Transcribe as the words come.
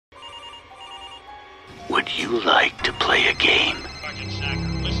Would you like to play a game? Sergeant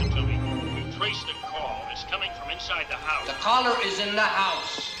Sacker, listen to me. We've traced the call. It's coming from inside the house. The caller is in the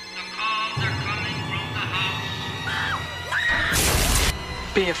house. The calls are coming from the house.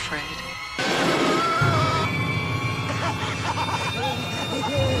 Be afraid.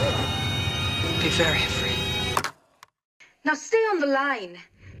 Be very afraid. Now stay on the line.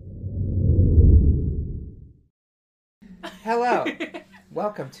 Hello.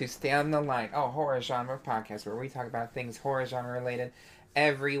 Welcome to Stay on the Line, horror genre podcast where we talk about things horror genre related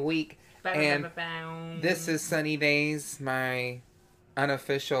every week. And this is Sunny Days, my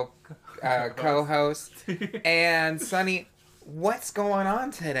unofficial co-host. And Sunny, what's going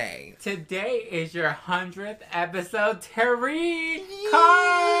on today? Today is your 100th episode, Terrah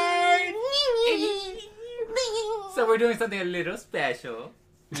card. So we're doing something a little special,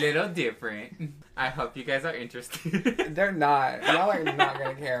 little different. I hope you guys are interested. They're not. Y'all are not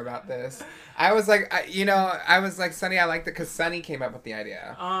going to care about this. I was like, Sunny, I liked it because Sunny came up with the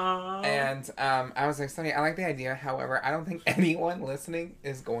idea. And I was like, Sunny, I like the idea. However, I don't think anyone listening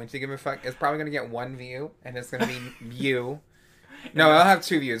is going to give a fuck. It's probably going to get one view, and it's going to be you. No, I'll have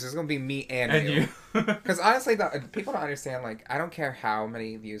 2 views. It's going to be me and you. Because honestly, people don't understand, like, I don't care how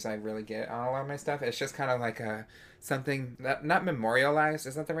many views I really get on a lot of my stuff. It's just kind of like something that, not memorialized.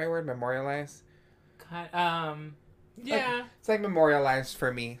 Is that the right word? Memorialize? Yeah. Like, it's like memorialized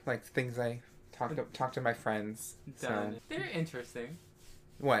for me, like things I talk to my friends. So. They're interesting.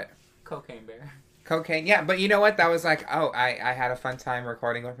 What? Cocaine Bear. Cocaine, yeah, but you know what? That was like, I had a fun time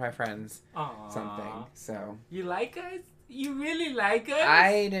recording with my friends. Aww. Something, so. You like us? You really like us?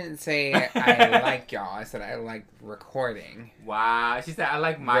 I didn't say I like y'all. I said I like recording. Wow. She said I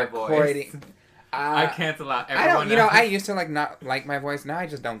like my voice. I cancel out everyone else. I used to not like my voice. Now I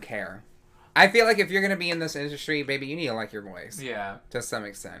just don't care. I feel like if you're going to be in this industry, baby, you need to like your voice. Yeah. To some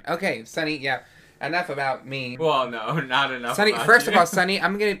extent. Okay, Sunny, yeah. Enough about me. Well, no, not enough. Sunny, first of all, Sunny,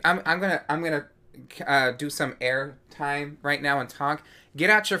 I'm gonna do some air time right now and talk. Get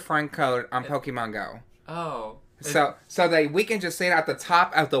out your friend code on Pokemon Go. Oh. So that we can just say it at the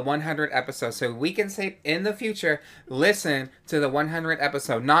top of the 100 episode. So we can say in the future, listen to the 100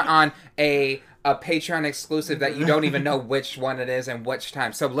 episode, not on a Patreon exclusive that you don't even know which one it is and which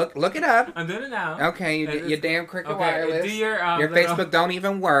time. So look it up. I'm doing it now. Okay, your damn Cricket Wireless. Do your Facebook don't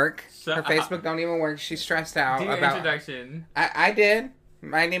even work. Her Facebook don't even work. She's stressed out about introduction. I did.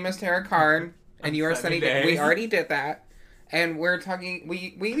 My name is Terrah Card, and you are Sunny Days. We already did that. And we're talking.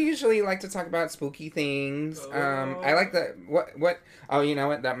 We usually like to talk about spooky things. I like the what. Oh, you know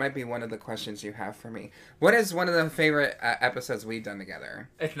what? That might be one of the questions you have for me. What is one of the favorite episodes we've done together?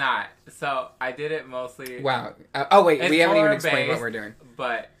 It's not. So I did it mostly. Wow. Wait. We haven't even explained what we're doing.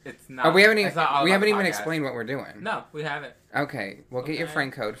 But it's not. Oh, we haven't even explained what we're doing. No, we haven't. Okay. We'll get your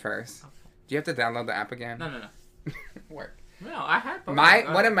friend code first. Okay. Do you have to download the app again? No. Work. No, I had both.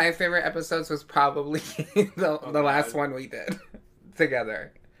 One of my favorite episodes was probably the last one we did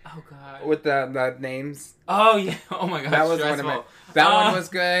together. Oh god. With the names. Oh yeah. Oh my god. That was one of my. That one was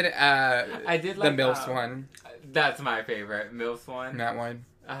good. I did like the MILFs one. That's my favorite. MILFs one. That one.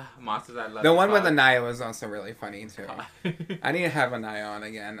 Monsters I Love. The one with Anaya was also really funny too. I need to have Anaya on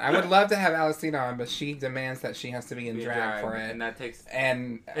again. I would love to have Alicina on, but she demands that she has to be in drag for it, and that takes.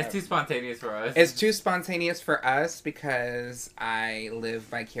 And it's too spontaneous for us. It's too spontaneous for us because I live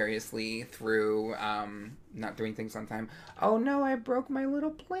vicariously through not doing things on time. Oh no! I broke my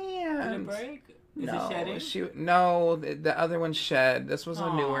little plant. Did it break? Is it shedding? No, the other one shed. This was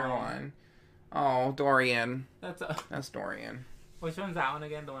a newer one. Oh, Dorian. That's Dorian. Which one's that one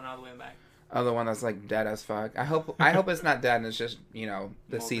again? The one all the way back? Oh, the one that's like dead as fuck. I hope it's not dead and it's just,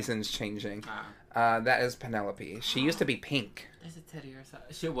 the season's changing. That is Penelope. She used to be pink. Is it Teddy or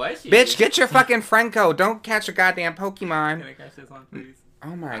something? She was? Bitch, get your fucking Franco. Don't catch a goddamn Pokemon. Can I catch this one, please?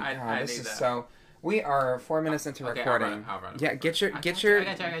 Oh my god, this is so... We are 4 minutes into recording. I'll run. Yeah, get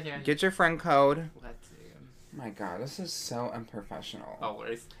your friend code. Let's see. My god, this is so unprofessional.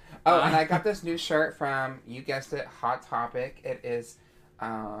 Always. Oh, and I got this new shirt from, you guessed it, Hot Topic. It is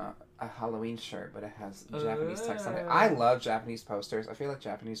a Halloween shirt, but it has Japanese text on it. I love Japanese posters. I feel like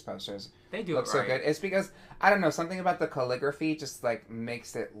Japanese posters look so good. It's because, I don't know, something about the calligraphy just, like,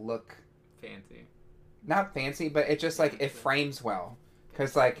 makes it look... fancy. Not fancy, but it just, like, it frames well.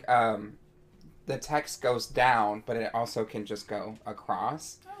 Because, like, the text goes down, but it also can just go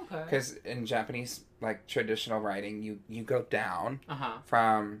across. Okay. Because in Japanese, like, traditional writing, you go down Uh-huh.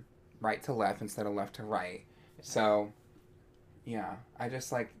 from right to left instead of left to right. So Yeah, I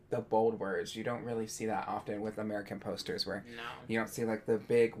just like the bold words. You don't really see that often with American posters where you don't see like the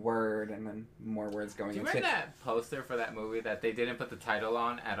big word and then more words going into it. Do you remember that poster for that movie that they didn't put the title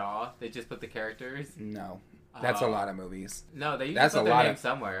on at all? They just put the characters? No. That's a lot of movies. No, they usually put their name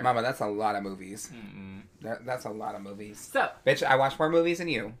somewhere. Mama, that's a lot of movies. That's a lot of movies. So, bitch, I watch more movies than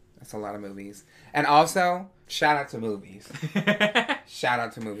you. That's a lot of movies. And also, shout out to movies. Shout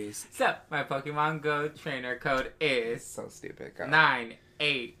out to movies. So, my Pokemon Go trainer code is... So stupid. Go.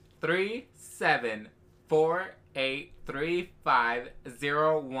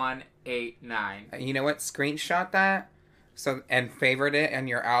 98378350189. You know what? Screenshot that. And favorite it in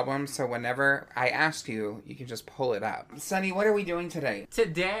your album, so whenever I ask you, you can just pull it up. Sunny, what are we doing today?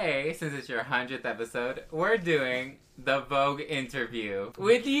 Today, since it's your 100th episode, we're doing the Vogue interview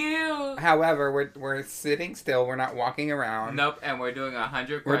with you. However, we're sitting still. We're not walking around. Nope, and we're doing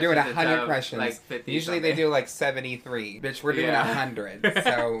 100 questions. We're doing 100 questions. Like 50 Usually something. they do like 73. Bitch, we're doing 100.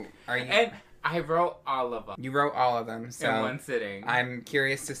 So are you... And I wrote all of them. You wrote all of them. So in one sitting. I'm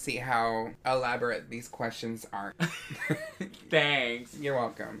curious to see how elaborate these questions are. Thanks. You're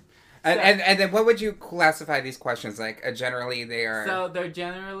welcome. And then what would you classify these questions like? Generally, they are... So they're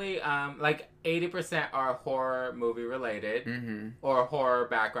generally, like 80% are horror movie related or horror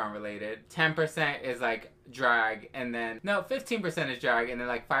background related. 10% is like drag, and then... No, 15% is drag, and then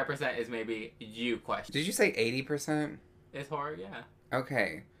like 5% is maybe you question. Did you say 80%? It's horror, yeah.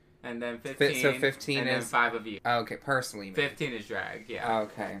 Okay. And then 15. So 15 and is... then 5 of you. Okay, personally. Maybe. 15 is drag, yeah.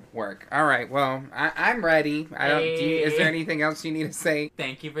 Okay, work. All right, well, I'm ready. Is there anything else you need to say?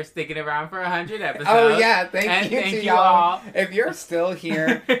 Thank you for sticking around for 100 episodes. Oh, yeah, thank you to y'all. all. If you're still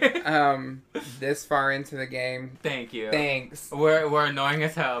here this far into the game, thank you. Thanks. We're annoying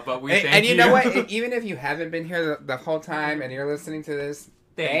as hell, but we thank you. And you know what? Even if you haven't been here the whole time and you're listening to this,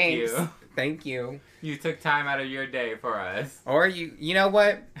 thank you. Thank you. You took time out of your day for us. Or you know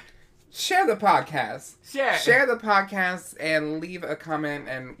what? Share the podcast. Share the podcast and leave a comment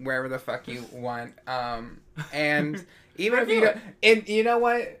and wherever the fuck you want. And even if you don't, and you know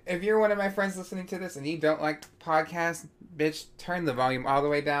what? If you're one of my friends listening to this and you don't like podcasts, bitch, turn the volume all the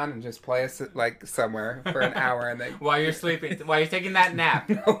way down and just play us like somewhere for an hour and then while you're sleeping, while you're taking that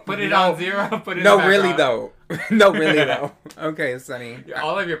nap, put it on 0. Put it. No, really though. No, really though. Okay, Sunny.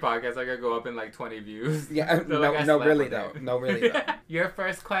 All of your podcasts are gonna go up in like 20 views. Yeah, no, really though. No, really though. Your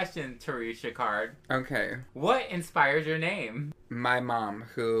first question, Terrah card. Okay. What inspired your name? My mom,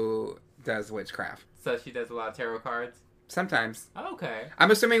 who does witchcraft. So she does a lot of tarot cards? Sometimes. Oh, okay.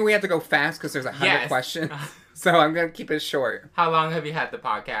 I'm assuming we have to go fast because there's 100 questions. So I'm going to keep it short. How long have you had the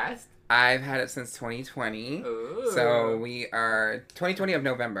podcast? I've had it since 2020. Ooh. So we are 2020 of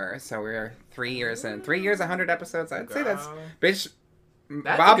November. So we're 3 years in. 3 years, 100 episodes. I'd say that's... Bitch,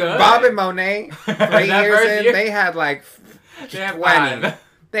 that's Bob and Monet, 3 years in, they had like 20.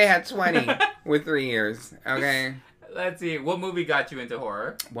 They had 20 with 3 years. Okay. Let's see. What movie got you into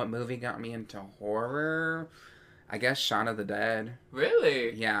horror? What movie got me into horror? I guess Shaun of the Dead.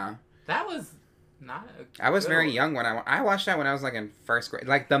 Really? Yeah. That was not. I was very young when I watched that when I was like in first grade.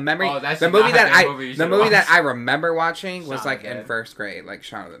 Like the memory, that the movie that I remember watching was Shaun like of the in Dead. first grade, like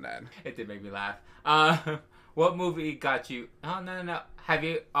Shaun of the Dead. It did make me laugh. What movie got you? Oh no. Have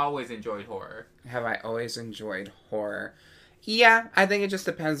you always enjoyed horror? Have I always enjoyed horror? Yeah, I think it just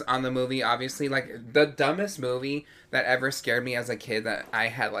depends on the movie, obviously. Like, the dumbest movie that ever scared me as a kid that I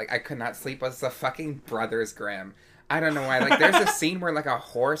had, like, I could not sleep was the fucking Brothers Grimm. I don't know why. Like, there's a scene where, like, a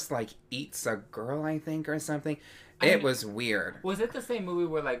horse, like, eats a girl, I think, or something. It was weird. Was it the same movie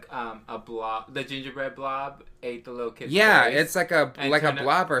where, like, a blob, the gingerbread blob ate the little kid's Yeah, face it's like a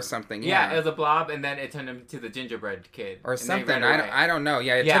blob or something. Yeah, it was a blob, and then it turned into the gingerbread kid. Or something. I don't know.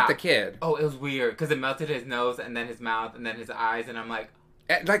 Yeah, it took the kid. Oh, it was weird, because it melted his nose, and then his mouth, and then his eyes, and I'm like...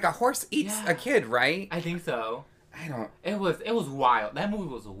 Like, a horse eats a kid, right? I think so. I don't... It was wild. That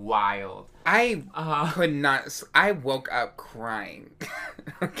movie was wild. I could not... I woke up crying.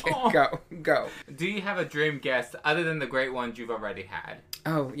 Okay, go. Do you have a dream guest other than the great ones you've already had?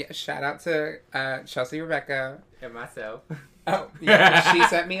 Oh, yeah. Shout out to Chelsea Rebecca. And myself. Oh, yeah. She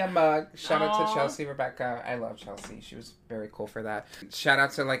sent me a mug. Shout out to Chelsea Rebecca. I love Chelsea. She was very cool for that. Shout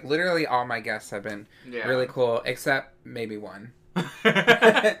out to, like, literally all my guests have been really cool, except maybe one.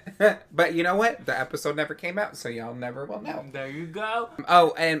 But you know what? The episode never came out, so y'all never will know. There you go.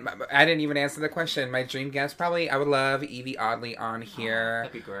 Oh, and I didn't even answer the question. My dream guest, probably, I would love Evie Oddly on here.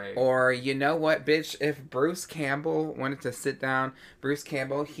 That'd be great. Or, you know what, bitch? If Bruce Campbell wanted to sit down, Bruce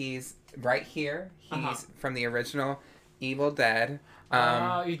Campbell, he's right here. He's from the original Evil Dead.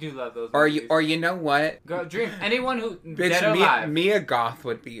 You do love those movies. movies. Or you know what? Girl, dream. Anyone who... Bitch, dead or alive. Mia Goth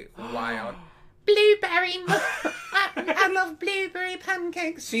would be wild. Blueberry moon. I love blueberry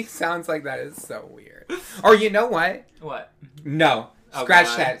pancakes. She sounds like that is so weird. Or you know what? What? No. Oh,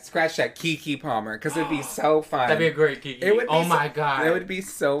 Scratch that, Keke Palmer, because it'd be so fun. That'd be a great Keke. It would be my god. It would be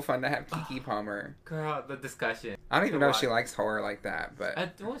so fun to have Keke Palmer. Girl, the discussion. I don't even know if she likes horror like that,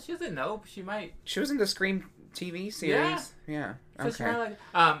 but... well, she doesn't know. She might. She was in the Scream TV series. Yeah. So Okay.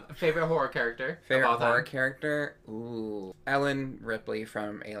 Favorite horror character? Favorite of all horror time? character? Ooh. Ellen Ripley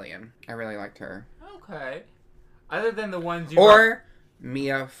from Alien. I really liked her. Okay. Other than the ones you... Or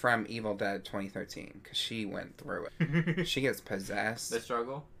Mia from Evil Dead 2013, because she went through it. She gets possessed. The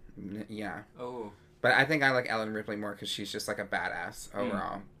struggle? Yeah. Oh. But I think I like Ellen Ripley more because she's just like a badass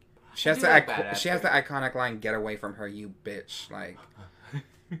overall. She has badass, she has the iconic line, "Get away from her, you bitch!" Like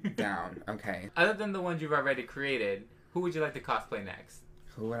down. Okay. Other than the ones you've already created, who would you like to cosplay next?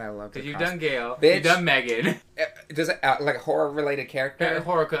 Who would I love to? Because you've done Gail, Bitch. you've done Megan. Does it like horror related character?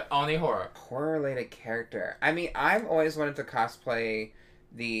 Only horror. Horror related character. I mean, I've always wanted to cosplay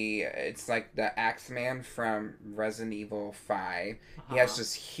it's like the Axeman from Resident Evil 5. He has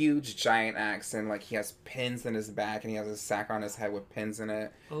this huge giant axe and like he has pins in his back and he has a sack on his head with pins in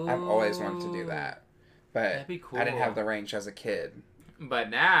it. Ooh. I've always wanted to do that. But That'd be cool. I didn't have the range as a kid.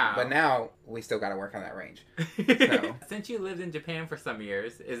 But now we still got to work on that range. So. Since you lived in Japan for some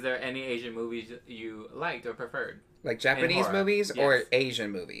years, is there any Asian movies you liked or preferred? Like Japanese movies or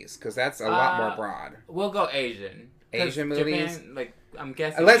Asian movies? Because that's a lot more broad. We'll go Asian. Asian movies? Japan, like, I'm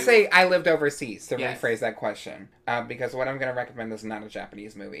guessing. Let's say I lived overseas to rephrase that question. Because what I'm going to recommend is not a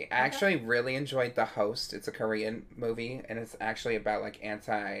Japanese movie. I actually really enjoyed The Host. It's a Korean movie, and it's actually about like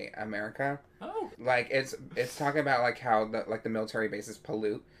anti-America. Oh. Like it's talking about like how the military bases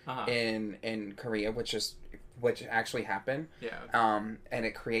pollute in Korea, which actually happened. Yeah. And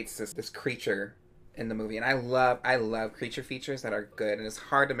it creates this creature in the movie, and I love creature features that are good, and it's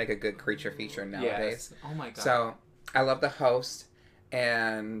hard to make a good creature feature nowadays. Yes. Oh my god. So I love The Host,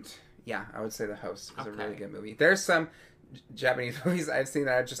 and yeah, I would say The Host is a really good movie. There's some Japanese movies I've seen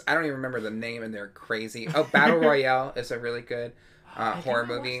that I don't even remember the name, and they're crazy. Oh, Battle Royale is a really good horror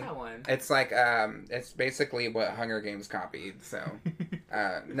movie. That one. It's like it's basically what Hunger Games copied. So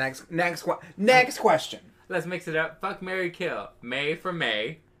next question. Let's mix it up. Fuck, marry, kill. May from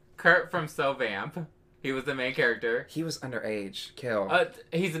May. Kurt from So Vamp. He was the main character. He was underage. Kill.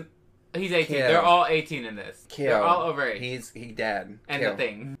 He's 18. Kill. They're all 18 in this. Kill. They're all over age. He dead. And Kill. The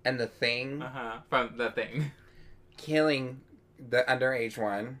Thing. And The Thing. From The Thing. Killing the underage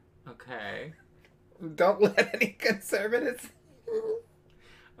one. Okay. Don't let any conservatives.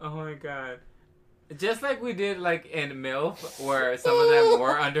 Oh my god. Just like we did like in MILF, where some of them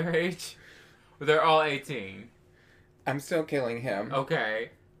were underage. They're all 18. I'm still killing him.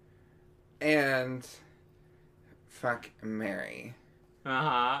 Okay. And fuck Mary.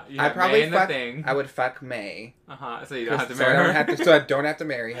 I probably fuck. Thing. I would fuck May. So you don't have to marry her. So I don't have to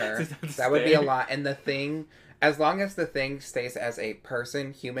marry her. That would be a lot. And The Thing, as long as The Thing stays as a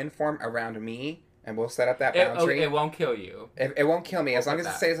person, human form around me, and we'll set up that boundary. It won't kill you. It won't kill me as long as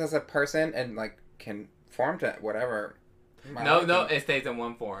it stays as a person and like can form to whatever. No, it stays in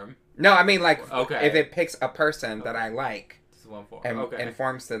one form. No, I mean like if it picks a person that I like. One form. And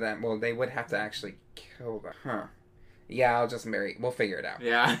forms to them. Well, they would have to actually kill them. Huh. Yeah, I'll just marry. We'll figure it out.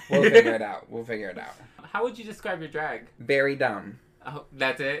 Yeah. We'll figure it out. We'll figure it out. How would you describe your drag? Very dumb. Oh,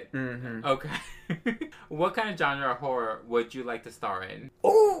 that's it? Mm-hmm. Okay. What kind of genre of horror would you like to star in?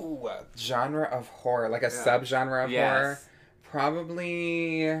 Ooh! Genre of horror. Like a subgenre of horror?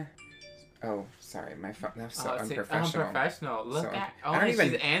 Probably... Oh, sorry, my phone. That's so unprofessional. Unprofessional. Look at. Oh, I don't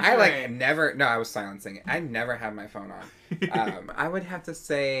even. she's answering. I like never. No, I was silencing it. I never have my phone on. I would have to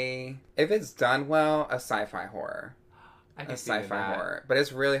say, if it's done well, a sci-fi horror. I can a sci-fi horror, but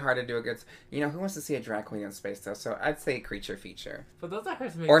it's really hard to do a good. You know, who wants to see a drag queen in space though? So I'd say creature feature. But those are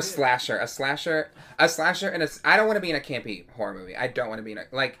hers. Or slasher, a slasher, and I don't want to be in a campy horror movie. I don't want to be in a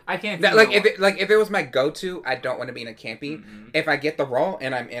I can't. If it was my go-to, I don't want to be in a campy. Mm-hmm. If I get the role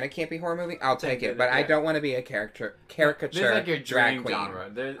and I'm in a campy horror movie, I'll take it. But I don't want to be a caricature like your drag queen. Genre.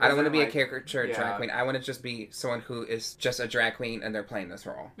 I don't want to be a caricature drag queen. I want to just be someone who is just a drag queen and they're playing this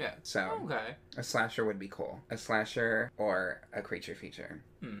role. Yeah. So okay. A slasher would be cool. A slasher or a creature feature.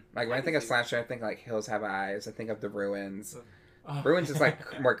 Like when I think of slasher, I think like Hills Have Eyes. I think of The Ruins. Ruins is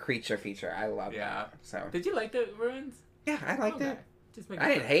like more creature feature. I love that. So did you like the Ruins? Yeah, I liked it. I didn't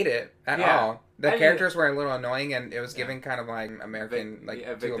sense. hate it at all. The characters were a little annoying, and it was giving kind of like American,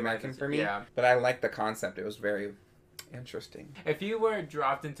 too American for me. Yeah. But I liked the concept. It was very interesting. If you were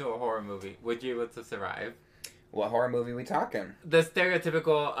dropped into a horror movie, would you be able to survive? What horror movie we talking? The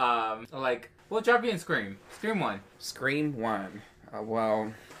stereotypical, we'll drop you in Scream. Scream 1. Scream 1.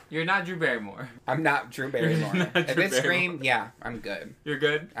 Well, You're not Drew Barrymore. I'm not Drew Barrymore. Not If Drew it's Scream, Barrymore. yeah, I'm good. You're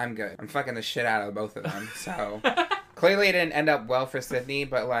good? I'm good. I'm fucking the shit out of both of them. So clearly it didn't end up well for Sydney,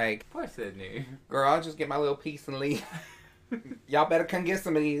 but like, Poor Sydney. girl, I'll just get my little piece and leave. Y'all better come get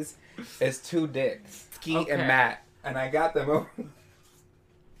some of these. It's 2 dicks, Ski Okay. and Matt, and I got them over.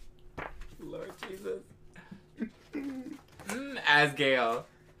 Lord Jesus. As Gail.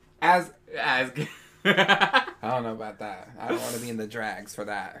 As Gail. I don't know about that. I don't want to be in the drags for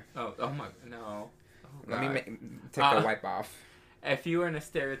that. Oh my, no. Oh, Let me God. take the wipe off. If you were in a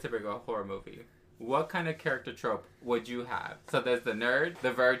stereotypical horror movie, what kind of character trope would you have? So there's the nerd,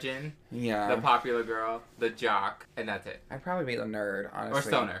 the virgin, Yeah. the popular girl, the jock, and that's it. I'd probably be the nerd, honestly. Or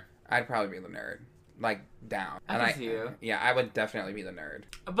stoner. I'd probably be the nerd. Like, down. I can see you. Yeah, I would definitely be the nerd.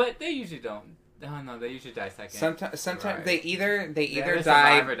 But they usually don't. Oh no, they usually die second. Sometimes Right. they either They die,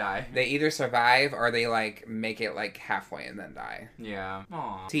 survive or die. They either survive or they like make it like halfway and then die. Yeah.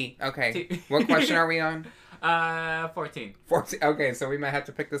 Aww. T. Okay. T. What question are we on? 14. 14. Okay, so we might have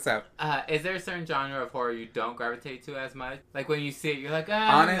to pick this up. Is there a certain genre of horror you don't gravitate to as much? Like when you see it, you're like,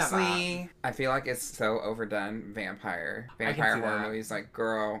 ah. Honestly, I feel like it's so overdone. Vampire see horror that. movies, like,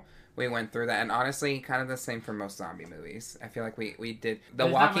 girl, we went through that, and honestly, kind of the same for most zombie movies. I feel like we did the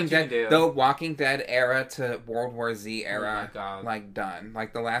There's not Walking much you can Dead, do. the Walking Dead era to World War Z era, Oh my God. like done.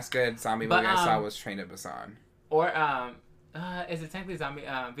 Like the last good zombie But, movie I saw was Train to Busan. Or is it technically zombie?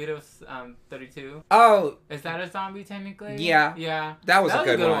 Vito's 32. Oh, Is that a zombie technically? Yeah. Yeah. that was a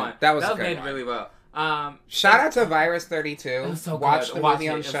good one. That was a good made one. really well. Shout out to Virus 32. It was so Watch good. the Watch movie it.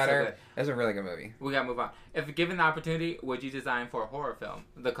 on It was so Shudder. good. It's a really good movie. We gotta move on. If given the opportunity, would you design for a horror film?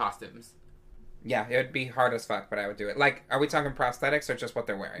 The costumes. Yeah, it would be hard as fuck, but I would do it. Like, are we talking prosthetics or just what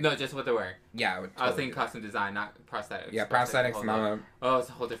they're wearing? No, just what they're wearing. Yeah, I would. I was totally thinking do that. costume design, not prosthetics. Yeah, prosthetics, hold mama. on. Oh, it's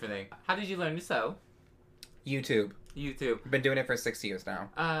a whole different thing. How did you learn to sew? YouTube. YouTube. I've been doing it for 6 years now.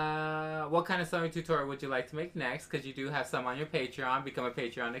 What kind of sewing tutorial would you like to make next? Because you do have some on your Patreon. Become a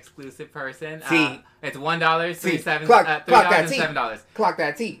Patreon exclusive person. T. It's $1, T. $3, Clock $3 that and T. $7. Clock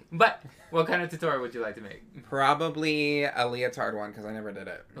that T. But what kind of tutorial would you like to make? Probably a leotard one because I never did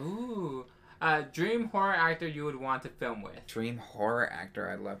it. Ooh. Dream horror actor you would want to film with? Dream horror actor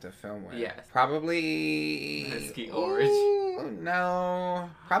I'd love to film with. Yes. Probably. Ski Orange. Ooh, no.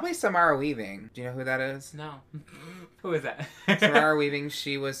 Probably Samara Weaving. Do you know who that is? No. Who is that? Samara Weaving.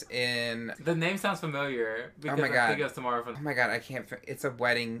 She was in. The name sounds familiar because my I God. think of Samara Oh from. my god, I can't. It's a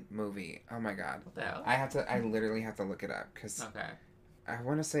wedding movie. Oh my god. What the hell? I literally have to look it up because Okay. I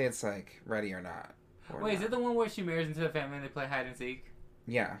want to say it's like Ready or Not. Or Wait, is Not. it the one where she marries into the family and they play hide and seek?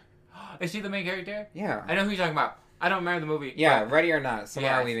 Yeah. Is she the main character? Yeah. I know who you're talking about. I don't remember the movie. Yeah, but- Ready or Not.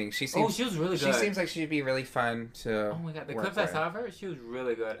 Samara Yes. Weaving. She Oh, seems. she was really She good. seems like she'd be really fun to. Oh my god, the work clips I with. saw of her, she was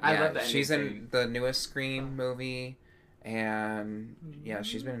really good. Yeah, I love that. she's in the newest Scream movie, and yeah,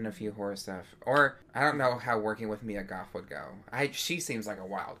 she's been in a few horror stuff. Or I don't know how working with Mia Goth would go. She seems like a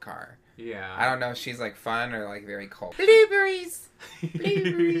wild card. Yeah. I don't know if she's like fun or like very cold. Blueberries.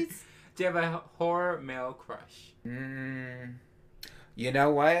 Blueberries. Do you have a horror male crush? You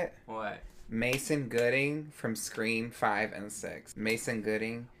know what? What? Mason Gooding from Scream 5 and 6. Mason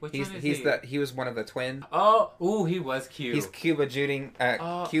Gooding. Which he's one is he's he? he was one of the twins. Oh, ooh, he was cute. He's Cuba Gooding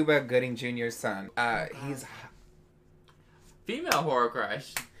Jr.'s son. He's female horror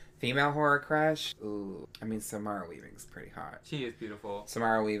crush. female horror crush. Ooh, I mean Samara Weaving's pretty hot. She is beautiful.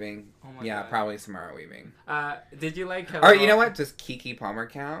 Samara Weaving. Oh my yeah, God. probably Samara Weaving. Did you like Or you know what? Does Kiki Palmer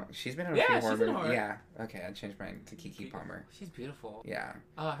count? She's been in a Yeah, few she's horror in movies. horror. Yeah. Okay, I changed mine to Kiki Palmer. She's beautiful. Yeah.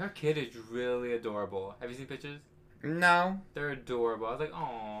 Her kid is really adorable. Have you seen pictures? No, They're adorable. I was like,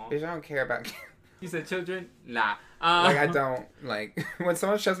 aw. bitch, I don't care about. You said children? Nah. Like I don't like when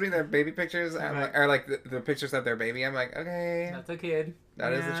someone shows me their baby pictures, I'm Right. like, or like the pictures of their baby. I'm like, okay, That's a kid.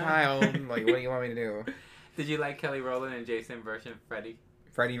 that is a Yeah. child. Like, what do you want me to do? Did you like Kelly Rowland and Jason version of Freddy?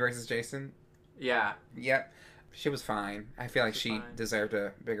 Freddy versus Jason. Yeah. Yep, she was fine. I feel like She's she fine. deserved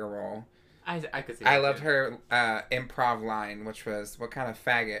a bigger role. I could see I that loved too. her improv line, which was, "What kind of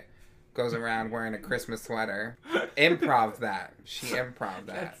faggot goes around wearing a Christmas sweater?" Improv that. She improv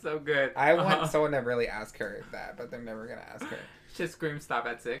that. That's so good. I want someone to really ask her that, but they're never gonna ask her. Should Scream stop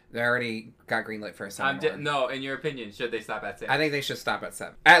at 6? They already got greenlit for a 7 more. No, in your opinion, should they stop at 6? I think they should stop at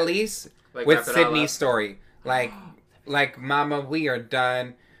 7. At least Like, with wrap it all Sydney's up? story. Like, Mama, we are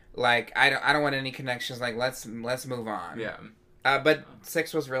done. Like, I don't want any connections. Like, let's move on. Yeah. But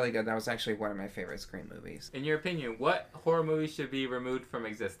 6 was really good. That was actually one of my favorite Scream movies. In your opinion, what horror movie should be removed from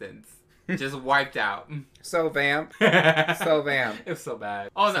existence? Just wiped out. So vamp. So vamp. It was so bad.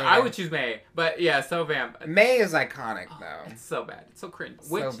 Oh no, So I vamp. would choose May. But yeah, so vamp. May is iconic though. It's so bad. It's so cringe.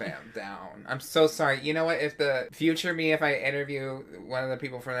 So vamp down. I'm so sorry. You know what? If the future me, if I interview one of the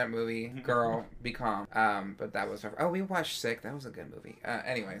people from that movie, girl, be calm. But that was oh, we watched Sick. That was a good movie.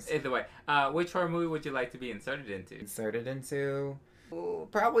 Anyways. Either way, which horror movie would you like to be inserted into? Inserted into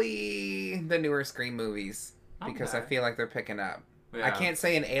probably the newer Scream movies because I feel like they're picking up. Yeah. I can't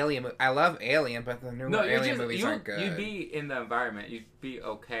say an Alien movie. I love Alien, but the newer Alien movies aren't good. You'd be in the environment. You'd be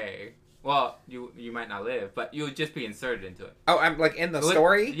okay. Well, you might not live, but you would just be inserted into it. Oh, I'm like in the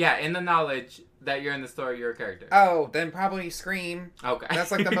story? Yeah, in the knowledge that you're in the story, you're a character. Oh, then probably Scream. Okay.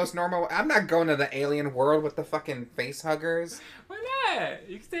 That's like the most normal. I'm not going to the alien world with the fucking face huggers. Why not?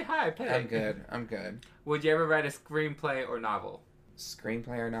 You can stay high. Pick. I'm good. Would you ever write a screenplay or novel?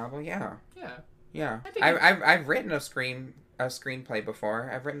 Screenplay or novel? Yeah. Yeah. Yeah. I've written a screenplay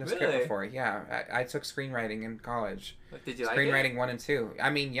before. I've written a script before. Yeah, I took screenwriting in college. What, did you like screenwriting 1 and 2? I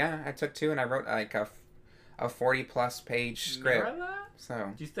mean, yeah, I took 2 and I wrote like a 40+ page script.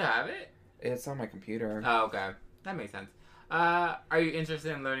 So. Do you still have it? It's on my computer. Oh, okay, that makes sense. Are you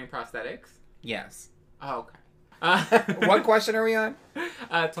interested in learning prosthetics? Yes. Oh, okay. What question are we on?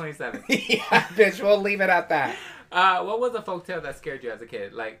 27. Yeah, bitch. We'll leave it at that. What was a folktale that scared you as a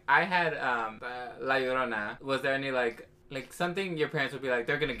kid? Like I had La Llorona. Was there any like something your parents would be like,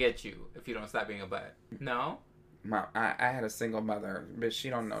 they're gonna get you if you don't stop being a butt? No? I had a single mother, but she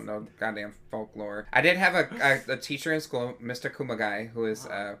don't know no goddamn folklore. I did have a teacher in school, Mr. Kumagai, who is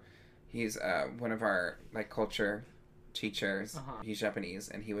he's one of our like culture teachers. He's Japanese,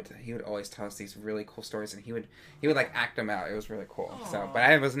 and he would always tell us these really cool stories, and he would like act them out. It was really cool. Aww. So, but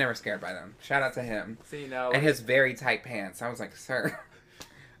I was never scared by them. Shout out to him. So, you know, and his very tight pants. I was like, sir,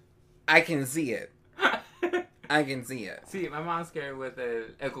 I can see it. I can see it. See, my mom's scared with a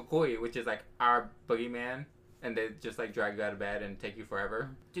kukui, which is like our boogeyman, and they just like drag you out of bed and take you forever.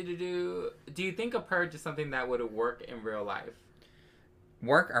 Do you think a purge is something that would work in real life?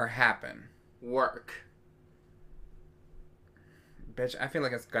 Work or happen? Work. Bitch, I feel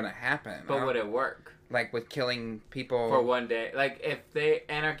like it's gonna happen. But would it work? Like with killing people for one day? Like if they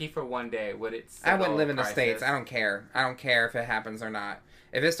anarchy for one day, would it? I wouldn't live in the States. I don't care. I don't care if it happens or not.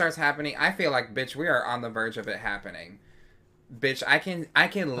 If it starts happening, I feel like, bitch, we are on the verge of it happening. Bitch, I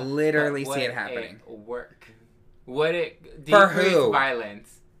can literally see it happening. Work. Would it decrease for who?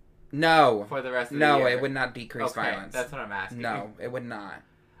 Violence? No. For the rest of the year? No, it would not decrease violence. That's what I'm asking. No, it would not.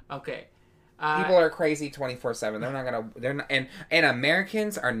 Okay. People are crazy 24/7. They're not gonna. They're not, and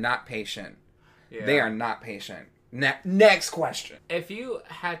Americans are not patient. Yeah. They are not patient. Next question. If you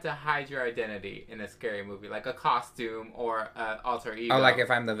had to hide your identity in a scary movie, like a costume or an alter ego. Oh, like if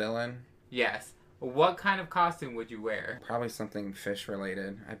I'm the villain? Yes. What kind of costume would you wear? Probably something fish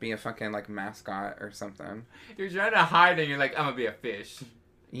related. I'd be a fucking like mascot or something. You're trying to hide and you're like, I'm gonna be a fish.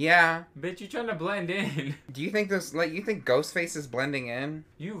 Yeah. Bitch, you're trying to blend in. Do you think you think Ghostface is blending in?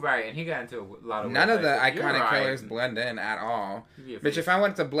 You right, and he got into a lot of none of the iconic killers blend in at all. Bitch, if I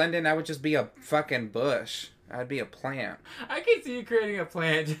wanted to blend in, I would just be a fucking bush. I'd be a plant. I can see you creating a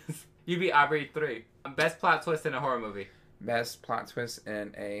plant. You'd be Aubrey 3. Best plot twist in a horror movie. Best plot twist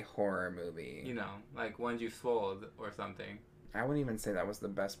in a horror movie. You know, like ones you spoiled or something. I wouldn't even say that was the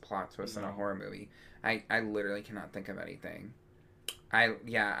best plot twist in a horror movie. I literally cannot think of anything. I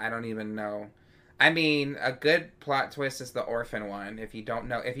don't even know. I mean, a good plot twist is the Orphan one. If you don't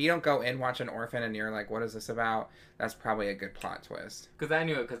go in watch an Orphan and you're like, what is this about? That's probably a good plot twist. Because I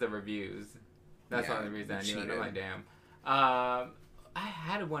knew it because of reviews. That's the only reason I knew it. I'm like, damn. I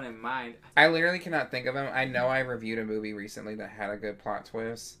had one in mind. I literally cannot think of them. I know I reviewed a movie recently that had a good plot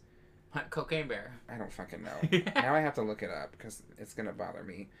twist. Cocaine Bear. I don't fucking know. Now I have to look it up because it's going to bother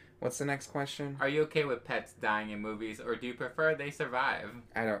me. What's the next question? Are you okay with pets dying in movies, or do you prefer they survive?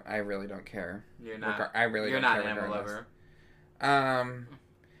 I really don't care. You're not. You're not an animal lover.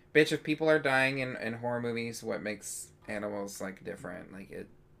 Bitch, if people are dying in horror movies, what makes animals like different? Like it.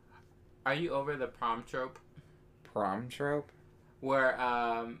 Are you over the prom trope? Prom trope? Where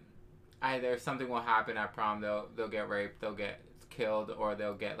either something will happen at prom, they'll get raped, they'll get killed, or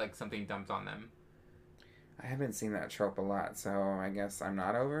they'll get like something dumped on them. I haven't seen that trope a lot, so I guess I'm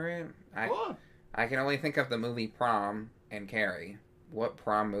not over it. Cool. I can only think of the movie Prom and Carrie. What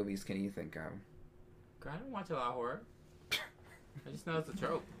prom movies can you think of? I don't watch a lot of horror. I just know it's a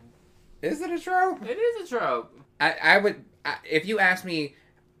trope. Is it a trope? It is a trope. I would if you ask me,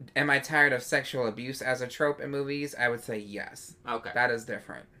 am I tired of sexual abuse as a trope in movies? I would say yes. Okay. That is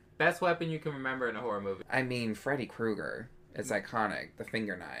different. Best weapon you can remember in a horror movie? I mean, Freddy Krueger. It's iconic. The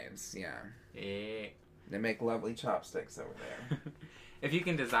finger knives, yeah. Yeah. They make lovely chopsticks over there. If you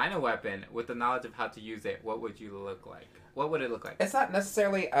can design a weapon with the knowledge of how to use it, what would you look like? What would it look like? It's not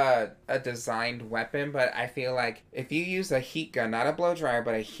necessarily a designed weapon, but I feel like if you use a heat gun, not a blow dryer,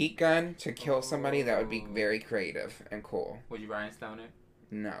 but a heat gun to kill somebody, that would be very creative and cool. Would you Rhinestone it?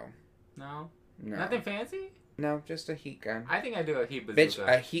 No. No? No. Nothing fancy? No, just a heat gun. I think I'd do a heat bazooka. Bitch,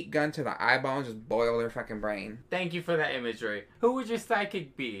 a heat gun to the eyeball and just boil their fucking brain. Thank you for that imagery. Who would your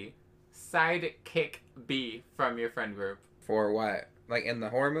sidekick be? Sidekick be from your friend group. For what? Like in the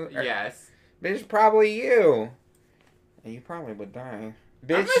horror movie? Yes. Bitch, probably you. And you probably would die.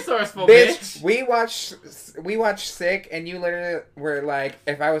 Bitch, I'm resourceful, bitch. We watched Sick, and you literally were like,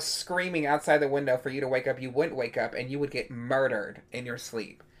 if I was screaming outside the window for you to wake up, you wouldn't wake up, and you would get murdered in your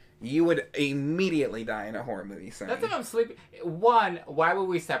sleep. You would immediately die in a horror movie, son. That's if I'm sleeping. One, why would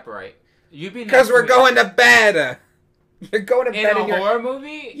we separate? You'd be because we're going to bed. You're going to bed in a horror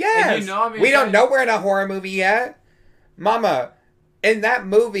movie. Yes. And you know I'm we don't know we're in a horror movie yet, Mama. In that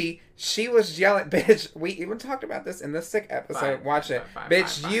movie, she was yelling, bitch. We even talked about this in the Sick episode. Fine, Watch it, fine,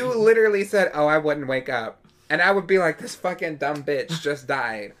 bitch. fine. You literally said, "Oh, I wouldn't wake up," and I would be like, "This fucking dumb bitch just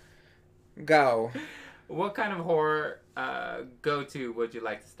died." Go. What kind of horror go-to would you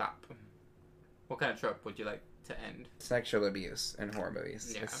like to stop? What kind of trope would you like to end? Sexual abuse in horror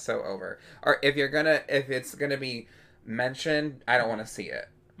movies. Yeah. It's so over. Or if it's gonna be mentioned, I don't want to see it.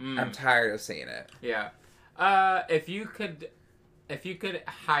 I'm tired of seeing it. Yeah. If you could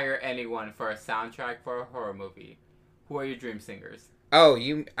hire anyone for a soundtrack for a horror movie, who are your dream singers? Oh,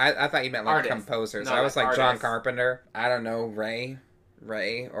 I thought you meant like Artists. composers. No, I was like artists. John Carpenter. I don't know, Ray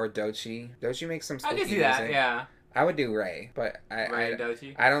or Dochi. Dochi makes some spooky I can see music. that, yeah. I would do Ray, but Ray and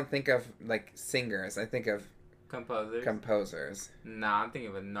Dochi? I don't think of like singers. I think of Composers? Nah, I'm thinking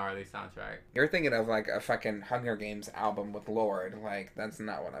of a gnarly soundtrack. You're thinking of like a fucking Hunger Games album with Lorde. Like, that's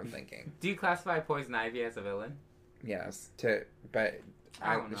not what I'm thinking. Do you classify Poison Ivy as a villain? Yes. I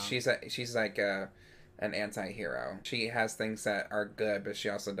don't know. She's like an anti-hero. She has things that are good, but she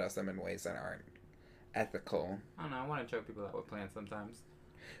also does them in ways that aren't ethical. I don't know. I want to choke people out with plans sometimes.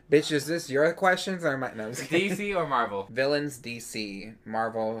 Bitch, is this your questions or my... No, DC or Marvel? Villains, DC.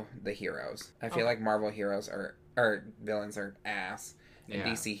 Marvel, the heroes. I feel like Marvel heroes or villains are ass. And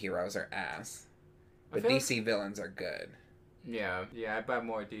DC heroes are ass. But DC villains are good. Yeah. Yeah, I buy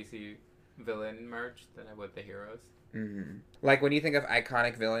more DC villain merch than I would the heroes. Mm-hmm. Like, when you think of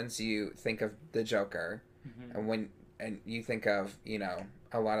iconic villains, you think of the Joker. Mm-hmm. And you think of,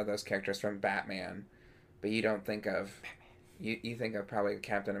 a lot of those characters from Batman. But you don't think of... You think of probably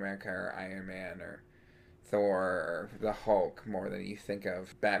Captain America or Iron Man or Thor or the Hulk more than you think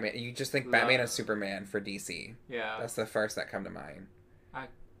of Batman. You just think Batman and Superman for DC. Yeah. That's the first that come to mind.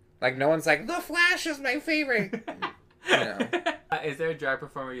 Like, no one's like, The Flash is my favorite. Is there a drag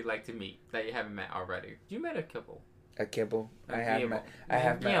performer you'd like to meet that you haven't met already? You met a Kibble. A Kibble? I have met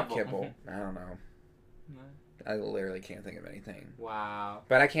a Kibble. I don't know. No. I literally can't think of anything. Wow.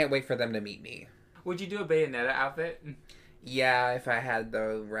 But I can't wait for them to meet me. Would you do a Bayonetta outfit? Yeah, if I had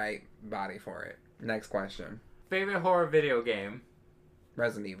the right body for it. Next question. Favorite horror video game?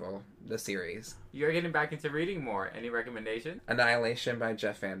 Resident Evil, the series. You're getting back into reading more. Any recommendation? Annihilation by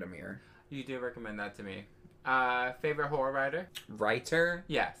Jeff Vandermeer. You did recommend that to me. Favorite horror writer? Writer?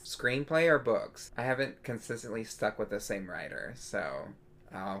 Yes. Screenplay or books? I haven't consistently stuck with the same writer, so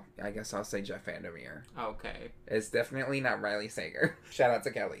I guess I'll say Jeff Vandermeer. Okay. It's definitely not Riley Sager. Shout out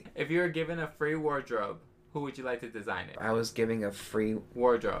to Kelly. If you were given a free wardrobe, who would you like to design it? I was giving a free...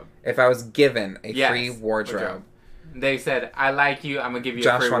 Wardrobe. If I was given a free wardrobe. They said, I like you, I'm going to give you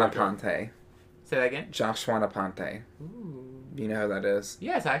a free wardrobe. Josh Wanaponte. Say that again? Josh Wanaponte. Ooh. You know who that is?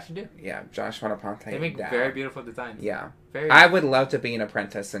 Yes, I actually do. Yeah, Josh Wanaponte. They make very beautiful designs. Yeah. I would love to be an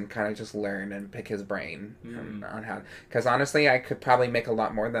apprentice and kind of just learn and pick his brain on how... Because honestly, I could probably make a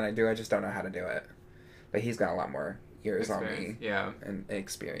lot more than I do. I just don't know how to do it. But he's got a lot more years on me. Yeah. And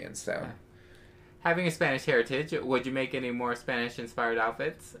experience, so... Yeah. Having a Spanish heritage, would you make any more Spanish-inspired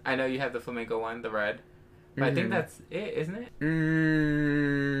outfits? I know you have the flamenco one, the red. But I think that's it, isn't it?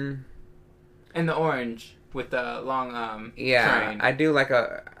 And the orange with the long train. I do like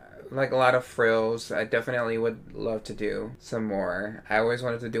a lot of frills. I definitely would love to do some more. I always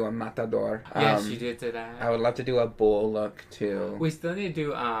wanted to do a matador. Yes, you did to that. I would love to do a bull look too. We still need to do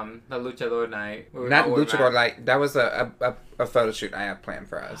the luchador night. Not luchador night. That was a photo shoot I have planned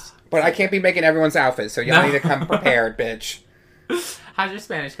for us. But I can't be making everyone's outfits, so y'all need to come prepared, bitch. How's your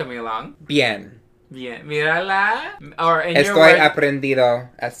Spanish coming along? Bien. Bien. Mírala. Or in Estoy your words, aprendido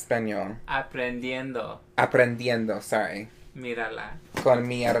español. Aprendiendo, sorry. Mírala. Con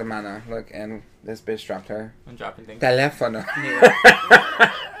mi hermana. Look, and this bitch dropped her. I'm dropping things. Teléfono.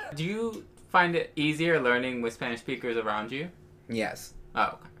 Do you find it easier learning with Spanish speakers around you? Yes. Oh,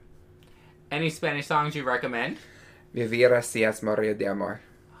 okay. Any Spanish songs you recommend? Vivir así es morir de amor.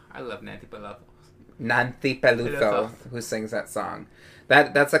 I love Nancy Pelosi. Nancy Peluso, who sings that song.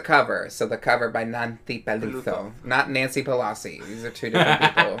 That's a cover. So the cover by Nancy Peluso, not Nancy Pelosi. These are two different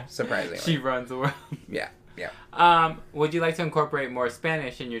people. Surprisingly, She runs the world. Yeah. Would you like to incorporate more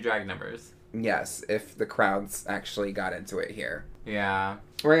Spanish in your drag numbers? Yes, if the crowds actually got into it here. Yeah.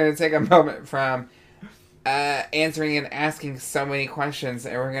 We're gonna take a moment from answering and asking so many questions,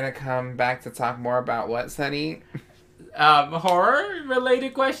 and we're gonna come back to talk more about what, Sunny?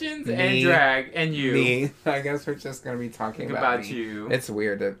 Horror-related questions and drag and you. Me. I guess we're just gonna be talking about me. you. It's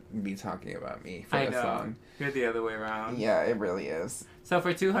weird to be talking about me for this song. You're the other way around. Yeah, it really is. So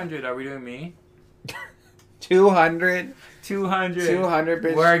for 200, are we doing me? 200? 200. 200,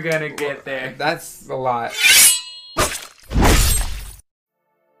 bitch. We're gonna get there. That's a lot.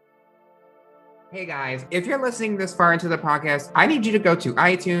 Hey guys, if you're listening this far into the podcast, I need you to go to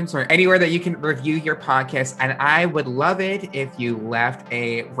iTunes or anywhere that you can review your podcast, and I would love it if you left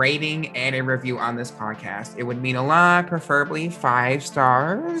a rating and a review on this podcast. It would mean a lot, preferably 5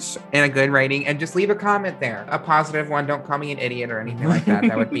 stars and a good rating, and just leave a comment there. A positive one. Don't call me an idiot or anything like that.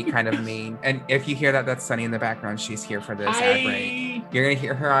 That would be kind of mean. And if you hear that, that's Sunny in the background. She's here for this ad break. You're going to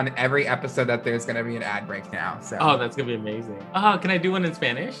hear her on every episode that there's going to be an ad break now. So. Oh, that's going to be amazing. Can I do one in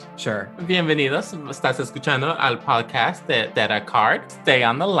Spanish? Sure. Bienvenidos. Estás escuchando al podcast de Terrah Card. Stay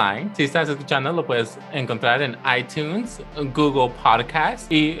on the line. Si estás escuchando, lo puedes encontrar en iTunes, Google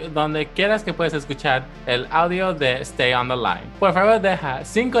Podcast y donde quieras que puedas escuchar el audio de Stay on the Line. Por favor, deja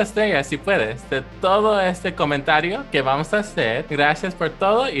 5 estrellas si puedes de todo este comentario que vamos a hacer. Gracias por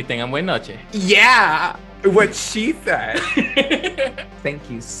todo y tengan buena noche. Yeah, what she said.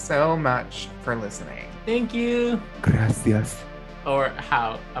 Thank you so much for listening. Thank you. Gracias. Or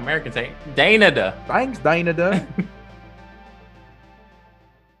how Americans say, Dana-da. Thanks, Dana-da.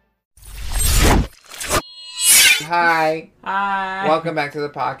 Hi. Hi. Welcome back to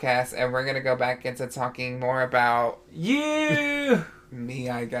the podcast, and we're going to go back into talking more about you. Me,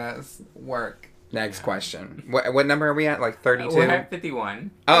 I guess. Work. Next question. What number are we at? Like 32? We're at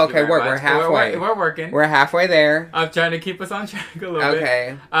 51. Oh, okay. We're halfway. We're working. We're halfway there. I'm trying to keep us on track a little bit.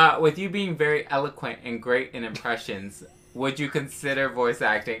 Okay. With you being very eloquent and great in impressions, would you consider voice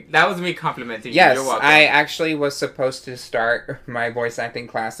acting? That was me complimenting you. Yes, You're welcome. I actually was supposed to start my voice acting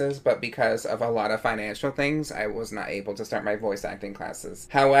classes, but because of a lot of financial things, I was not able to start my voice acting classes.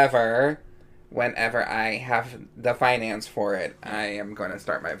 However, whenever I have the finance for it, I am going to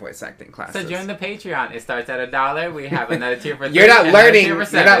start my voice acting classes. So join the Patreon. It starts at $1. We have another tier for $3. You're not learning.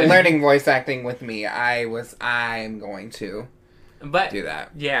 You're not learning voice acting with me. I'm going to do that.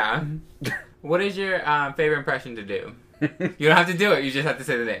 Yeah. What is your favorite impression to do? You don't have to do it. You just have to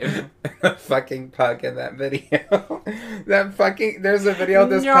say the name. Fucking pug in that video. There's a video of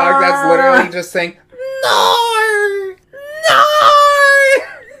this pug that's literally just saying, no, no.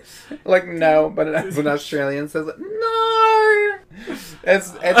 Like no, but as an Australian says, no.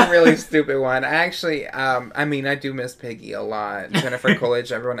 It's a really stupid one. I actually, I do miss Piggy a lot. Jennifer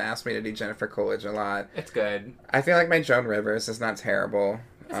Coolidge. Everyone asks me to do Jennifer Coolidge a lot. It's good. I feel like my Joan Rivers is not terrible.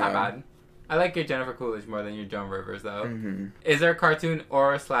 It's not bad. I like your Jennifer Coolidge more than your Joan Rivers, though. Mm-hmm. Is there a cartoon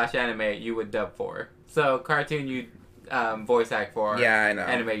or / anime you would dub for? So, cartoon you voice act for. Yeah, I know.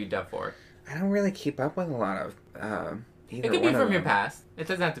 Anime you dub for. I don't really keep up with a lot of either. It could be from your past. It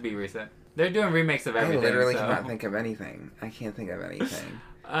doesn't have to be recent. They're doing remakes of everything. I literally cannot think of anything. I can't think of anything.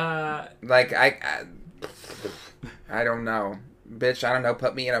 I don't know. Bitch, I don't know.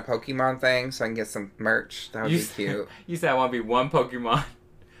 Put me in a Pokemon thing so I can get some merch. That would be cute. You said I want to be one Pokemon.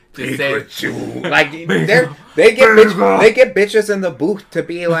 Just Pikachu. Like they get bitches in the booth to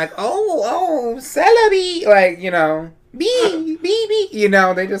be like, oh, Celebi, like, you know, bee, you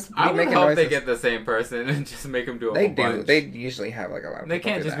know, they just I would making hope noises. they get the same person and just make them do a whole bunch. They usually have like a lot of. They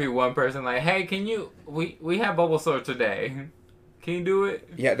can't just be one person. Like, hey, can you? We have Bulbasaur today. Can you do it?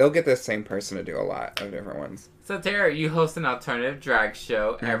 Yeah, they'll get the same person to do a lot of different ones. So Terrah, you host an alternative drag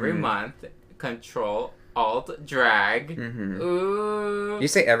show every month. Control Alt Drag. Mm-hmm. Ooh. You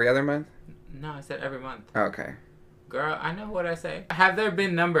say every other month? No, I said every month. Oh, okay. Girl, I know what I say. Have there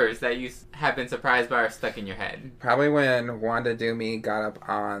been numbers that you have been surprised by or stuck in your head? Probably when Wanda Doomy got up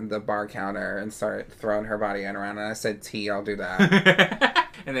on the bar counter and started throwing her body around, and I said, T, I'll do that.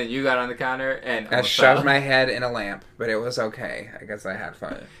 And then you got on the counter and I shoved my head in a lamp, but it was okay. I guess I had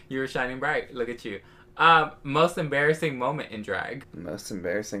fun. You were shining bright. Look at you. Most embarrassing moment in drag. Most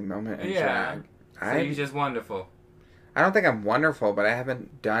embarrassing moment in drag. So you're just wonderful. I don't think I'm wonderful, but I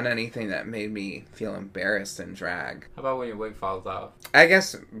haven't done anything that made me feel embarrassed in drag. How about when your wig falls off? I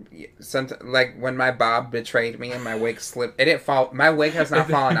guess, like when my bob betrayed me and my wig slipped. It didn't fall. My wig has not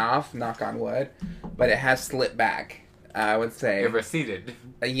fallen off, knock on wood, but it has slipped back. I would say. It receded.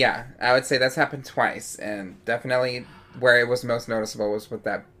 Yeah, I would say that's happened twice, and definitely where it was most noticeable was with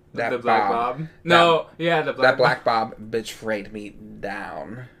that the black bob. The black bob betrayed me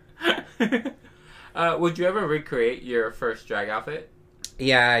down. Would you ever recreate your first drag outfit?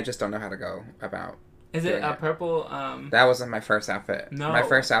 Yeah, I just don't know how to go about. Is it a purple? That wasn't my first outfit. No, my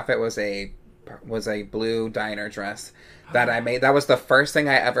first outfit was a blue diner dress that I made. That was the first thing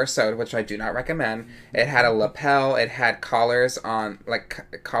I ever sewed, which I do not recommend. It had a lapel. It had collars on,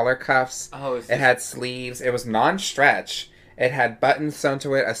 like collar cuffs. Oh, it had sleeves. It was non-stretch. It had buttons sewn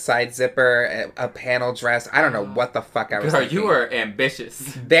to it, a side zipper, a panel dress. I don't know what the fuck I was thinking. You were ambitious.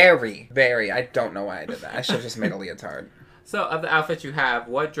 Very, very. I don't know why I did that. I should have just made a leotard. So, of the outfits you have,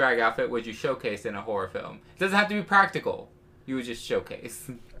 what drag outfit would you showcase in a horror film? It doesn't have to be practical. You would just showcase.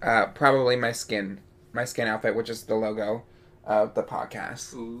 Probably my skin outfit, which is the logo of the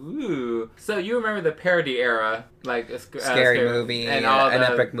podcast. Ooh. So, you remember the parody era, like Scary Movie, and an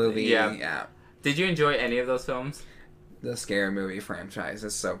Epic Movie. Yeah. Did you enjoy any of those films? The Scary Movie franchise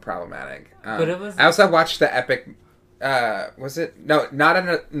is so problematic. But it was. I also watched the Epic. Was it not?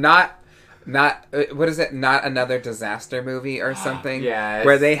 What is it? Not Another Disaster Movie or something? Yeah.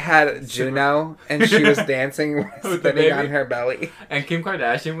 Where they had Juno and she was dancing, spinning on her belly. And Kim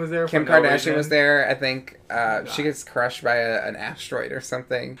Kardashian was there. Kim Kardashian was there. I think she gets crushed by an asteroid or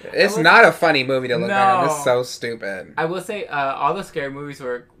something. It's not a funny movie to look at. It's so stupid. I will say all the scary movies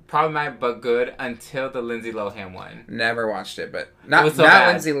were problematic but good until the Lindsay Lohan one. Never watched it, but not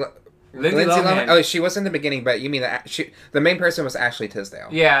Lindsay Lohan. Oh, she was in the beginning, but you mean the main person was Ashley Tisdale.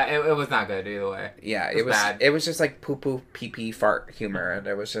 Yeah, it was not good either way. Yeah, it was bad. It was just like poo poo pee pee fart humor, and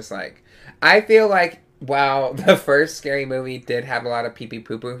it was just like, I feel like while the first Scary Movie did have a lot of pee pee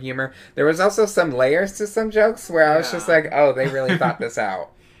poo poo humor, there was also some layers to some jokes where I was just like, oh, they really thought this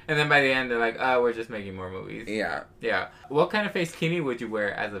out. And then by the end, they're like, oh, we're just making more movies. Yeah. Yeah. What kind of face kini would you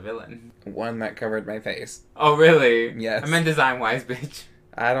wear as a villain? One that covered my face. Oh, really? Yes. I meant design-wise, bitch.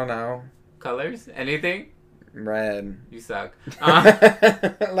 I don't know. Colors? Anything? Red. You suck.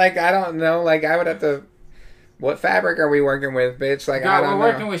 Like, I don't know. Like, I would have to... What fabric are we working with, bitch? Like, Girl, I don't know.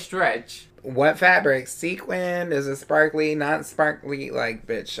 we're working with stretch. What fabric? Sequin? Is it sparkly? Not sparkly? Like,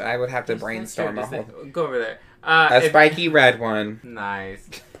 bitch, I would have to brainstorm a whole... Go over there. A spiky red one. Nice.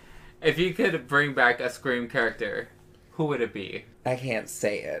 If you could bring back a Scream character, who would it be? I can't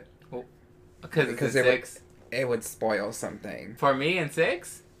say it. Because it's 6? It would spoil something. For me in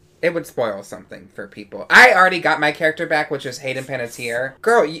 6? It would spoil something for people. I already got my character back, which is Hayden Panettiere.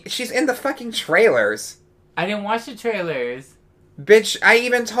 Girl, she's in the fucking trailers. I didn't watch the trailers. Bitch, I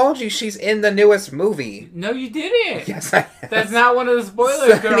even told you she's in the newest movie. No, you didn't. Yes, I have. That's not one of the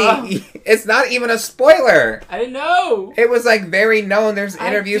spoilers, girl. It's not even a spoiler. I didn't know. It was like very known. There's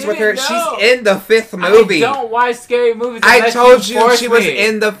interviews with her. Know. She's in the 5th movie. I don't watch scary movies. I told you she was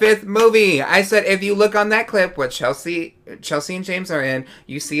in the 5th movie. I said if you look on that clip, what Chelsea and James are in,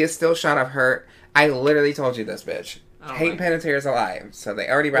 you see a still shot of her. I literally told you this, bitch. Hayden Panettiere is alive, so they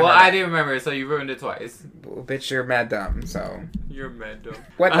already ran. Well, I didn't remember, so you ruined it twice. Bitch, you're mad dumb, so... You're mad dumb.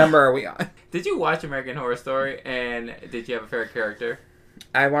 What number are we on? Did you watch American Horror Story, and did you have a favorite character?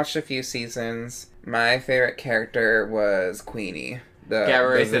 I watched a few seasons. My favorite character was Queenie.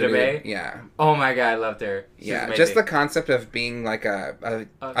 Gabrielle Sidibe? Yeah. Oh my god, I loved her. She's amazing. Just the concept of being like a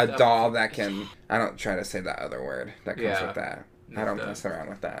doll that can... I don't try to say that other word that comes with that. I don't mess around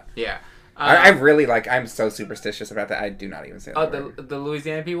with that. Yeah. I really I'm so superstitious about that. I do not even say that word. The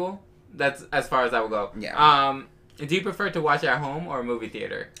Louisiana people? That's as far as I will go. Yeah. Do you prefer to watch at home or movie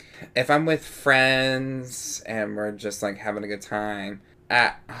theater? If I'm with friends and we're just like having a good time,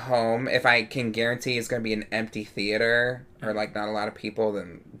 at home, if I can guarantee it's going to be an empty theater or like not a lot of people,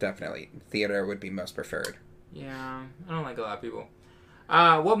 then definitely theater would be most preferred. Yeah, I don't like a lot of people.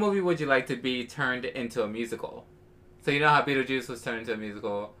 What movie would you like to be turned into a musical? So you know how Beetlejuice was turned into a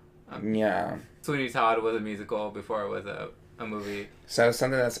musical? Yeah. Sweeney Todd was a musical before it was a movie. So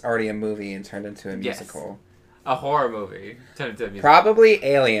something that's already a movie and turned into a musical. A horror movie turned into a musical. Probably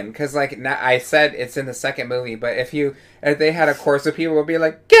Alien, because like I said it's in the second movie, but if they had a chorus of people would be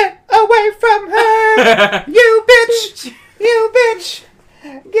like, get away from her, you bitch, you bitch,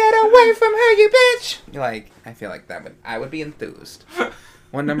 get away from her, you bitch. Like, I feel like I would be enthused.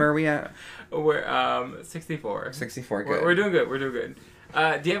 What number are we at? We're 64. 64, good. We're doing good.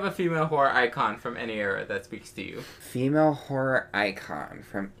 Do you have a female horror icon from any era that speaks to you? Female horror icon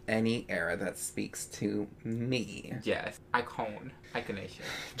from any era that speaks to me. Yes. Iconation.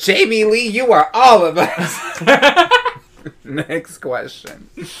 Jamie Lee, you are all of us. Next question.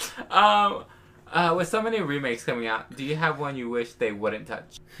 With so many remakes coming out, do you have one you wish they wouldn't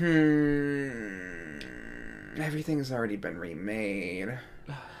touch? Everything's already been remade.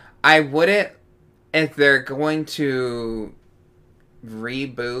 I wouldn't, if they're going to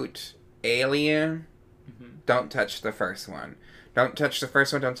reboot Alien, don't touch the first one. Don't touch the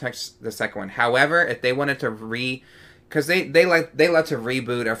first one, don't touch the second one. However, if they wanted to because they love to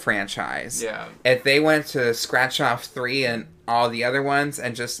reboot a franchise. Yeah. If they wanted to scratch off 3 and all the other ones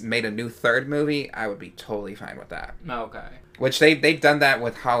and just made a new third movie, I would be totally fine with that. Okay. Which they've done that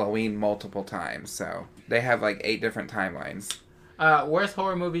with Halloween multiple times, so they have like 8 different timelines. Worst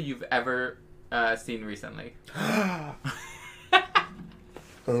horror movie you've ever seen recently?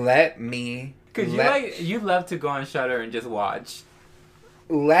 Let me. Because you love to go on Shudder and just watch.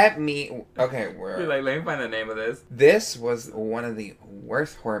 Okay, You're like, let me find the name of this. This was one of the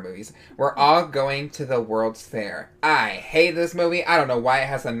worst horror movies. We're all going to the World's Fair. I hate this movie. I don't know why it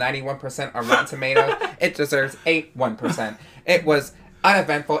has a 91% on Rotten Tomatoes. It deserves 1%. It was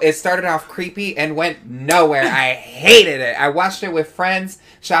uneventful. It started off creepy and went nowhere. I hated it. I watched it with friends.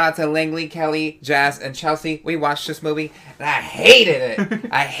 Shout out to Langley, Kelly, Jazz, and Chelsea. We watched this movie and I hated it.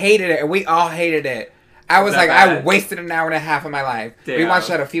 I hated it, and we all hated it. I was like, I wasted an hour and a half of my life. Damn. We watched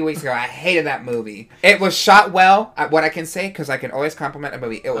that a few weeks ago. I hated that movie. It was shot well. What I can say, because I can always compliment a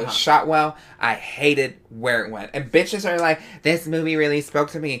movie, it was shot well. I hated where it went. And bitches are like, this movie really spoke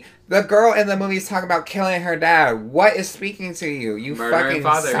to me. The girl in the movie is talking about killing her dad. What is speaking to you? You Murdering fucking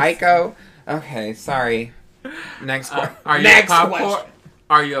fathers. Psycho? Okay, sorry. Next question. Are you Next a popcorn? question.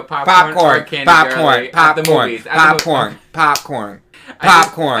 Are you a popcorn or candy girly at the movies? Popcorn.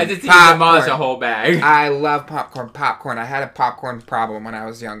 I just see you demolish a whole bag. I love popcorn. I had a popcorn problem when I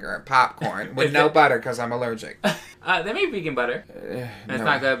was younger. Popcorn with no butter because I'm allergic. They make vegan butter. It's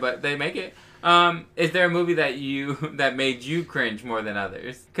not good, but they make it. Is there a movie that made you cringe more than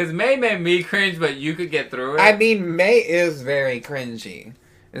others? Because May made me cringe, but you could get through it. I mean, May is very cringy.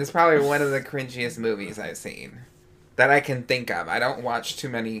 It's probably one of the cringiest movies I've seen that I can think of. I don't watch too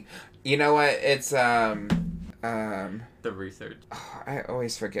many. You know what? It's the research. Oh, I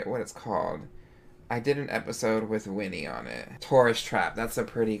always forget what it's called. I did an episode with Winnie on it. Tourist Trap. That's a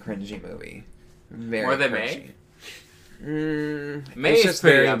pretty cringy movie. Very More than cringy. May It's is just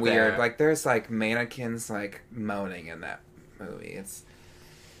pretty very up weird. there. Like there's like mannequins like moaning in that movie. It's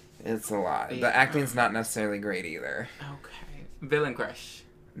a lot. Yeah. The acting's not necessarily great either. Okay. Villain crush.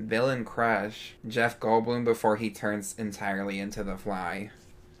 Villain crush. Jeff Goldblum before he turns entirely into the Fly.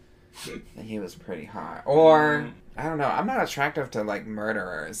 He was pretty hot. Or I don't know. I'm not attractive to like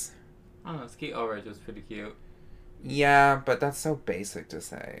murderers. I don't know. Skeet Ulrich was pretty cute. Yeah, but that's so basic to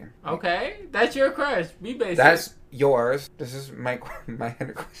say. Okay, that's your crush. Be basic. That's yours. This is my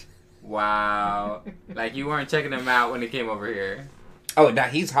other question. Wow. Like you weren't checking him out when he came over here. Oh, now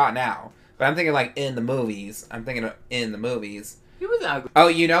he's hot now. But I'm thinking like in the movies. He was ugly. Oh,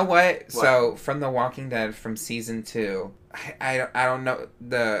 you know what? So from The Walking Dead, from season 2, I don't know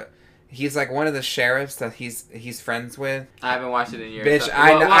he's like one of the sheriffs that he's friends with. I haven't watched it in years. Bitch, So,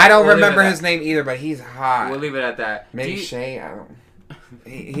 I don't we'll remember his name either, but he's hot. We'll leave it at that. Maybe Shay. I don't.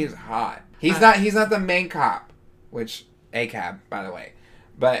 He's hot. He's not the main cop, which ACAB by the way,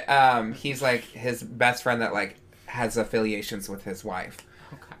 but he's like his best friend that like has affiliations with his wife.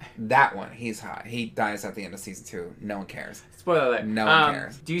 Okay. That one, he's hot. He dies at the end of season 2. No one cares. Spoiler alert. No one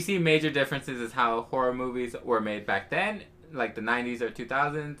cares. Do you see major differences as how horror movies were made back then, like the 90s or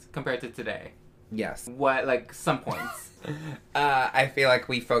 2000s, compared to today? Yes. What, like, some points? I feel like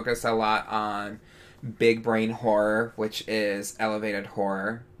we focus a lot on big brain horror, which is elevated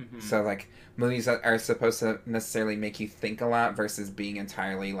horror. Mm-hmm. So, like, movies that are supposed to necessarily make you think a lot versus being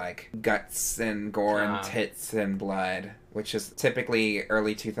entirely, like, guts and gore and tits and blood, which is typically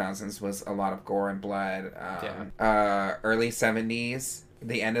early 2000s was a lot of gore and blood. Early 70s,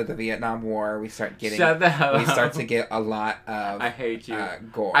 the end of the Vietnam War, we start to get a lot of I hate you.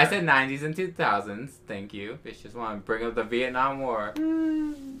 Gore. I said 90s and 2000s. Thank you. Bitch just want to bring up the Vietnam War.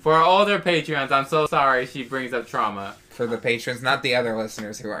 For our older Patreons, I'm so sorry she brings up trauma. For the patrons, not the other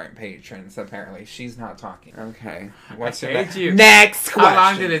listeners who aren't patrons, apparently. She's not talking. Okay. What's your next question?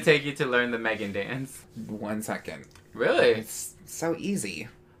 How long did it take you to learn the Megan dance? 1 second. Really? It's so easy.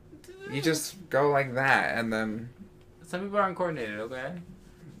 You just go like that, and then... Some people aren't coordinated, okay?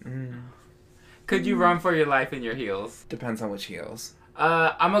 Could you run for your life in your heels? Depends on which heels.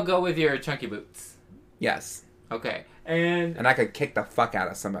 I'm gonna go with your chunky boots. Yes. Okay. And I could kick the fuck out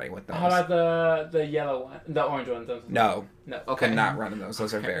of somebody with those. how about the yellow one? The orange ones? No. No. Okay. Could not run in those.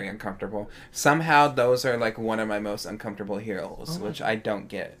 Those are very uncomfortable. Somehow those are like one of my most uncomfortable heels, which I don't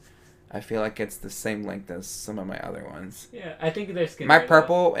get. I feel like it's the same length as some of my other ones. Yeah, I think they're skinny. My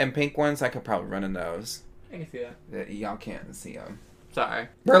purple and pink ones, I could probably run in those. I can see that. Y'all can't see them. Sorry.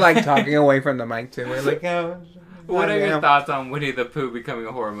 We're like talking away from the mic too. We're like, oh. What are your thoughts on Winnie the Pooh becoming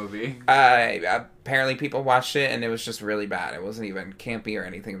a horror movie? Apparently people watched it and it was just really bad. It wasn't even campy or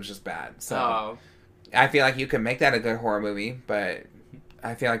anything. It was just bad. So I feel like you could make that a good horror movie, but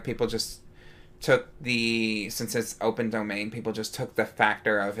I feel like people just took since it's open domain, people just took the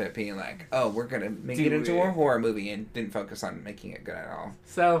factor of it being like, oh, we're going to make it into a horror movie and didn't focus on making it good at all.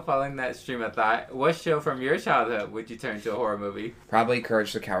 So, following that stream of thought, what show from your childhood would you turn into a horror movie? Probably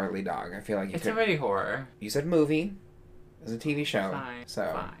Courage the Cowardly Dog. I feel like it's already horror. You said movie. It's a TV show. Fine. So,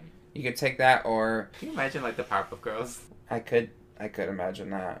 Fine. You could take that or... Can you imagine, like, the Powerpuff Girls? I could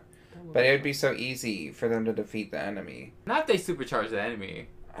imagine that. But it would be so easy for them to defeat the enemy. Not if they supercharge the enemy.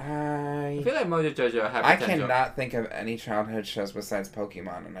 I feel like Mojo Jojo have I potential. cannot think of any childhood shows besides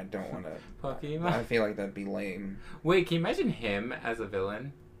Pokemon, and I don't want to... Pokemon? I feel like that'd be lame. Wait, can you imagine him as a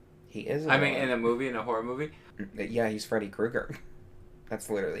villain? He is I mean, in a movie, in a horror movie? Yeah, he's Freddy Krueger. That's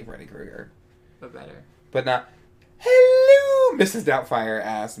literally Freddy Krueger. But better. But not... Hello, Mrs. Doubtfire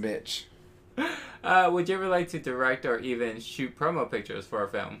ass bitch. Would you ever like to direct or even shoot promo pictures for a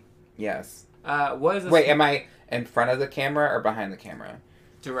film? Yes. Wait, am I in front of the camera or behind the camera?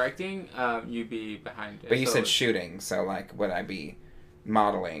 Directing, you'd be behind it. But you said shooting, so like, would I be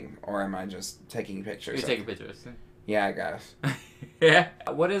modeling or am I just taking pictures? You're taking pictures. Yeah, I guess. Yeah.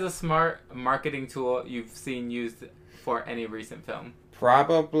 What is a smart marketing tool you've seen used for any recent film?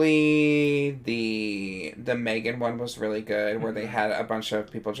 Probably the Megan one was really good, where they had a bunch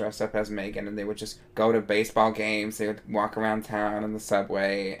of people dressed up as Megan and they would just go to baseball games, they would walk around town in the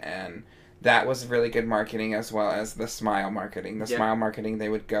subway, and that was really good marketing, as well as the smile marketing. The smile marketing, they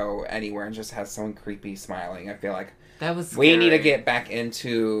would go anywhere and just have someone creepy smiling. I feel like that was we need to get back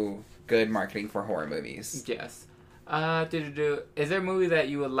into good marketing for horror movies. Yes. Is there a movie that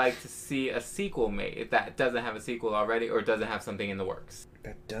you would like to see a sequel made that doesn't have a sequel already or doesn't have something in the works?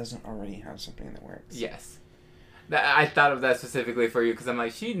 That doesn't already have something in the works? Yes. I thought of that specifically for you because I'm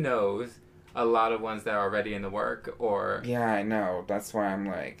like, she knows a lot of ones that are already in the work, or... Yeah, I know. That's why I'm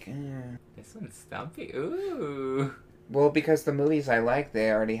like... This one's stumpy. Ooh. Well, because the movies I like,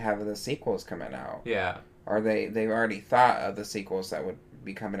 they already have the sequels coming out. Yeah. Or they've already thought of the sequels that would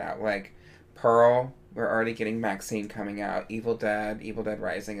be coming out. Like, Pearl, we're already getting Maxine coming out. Evil Dead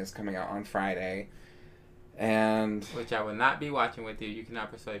Rising is coming out on Friday. And... Which I will not be watching with you. You cannot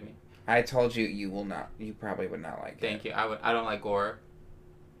persuade me. I told you you will not. You probably would not like it. Thank you. I don't like gore.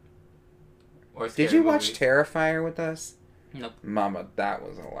 Or Did you watch Terrifier with us? Nope. Mama, that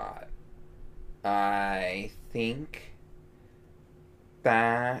was a lot. I think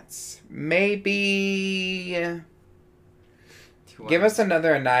that's maybe... Give us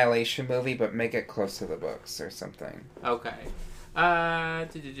another Annihilation movie, but make it close to the books or something. Okay.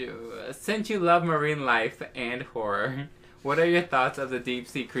 Since you love marine life and horror, what are your thoughts of the deep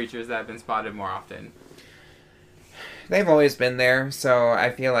sea creatures that have been spotted more often? They've always been there, so I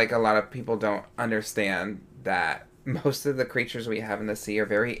feel like a lot of people don't understand that most of the creatures we have in the sea are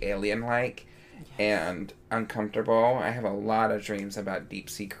very alien-like and uncomfortable. I have a lot of dreams about deep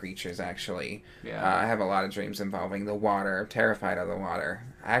sea creatures, actually. Yeah. I have a lot of dreams involving the water. I'm terrified of the water.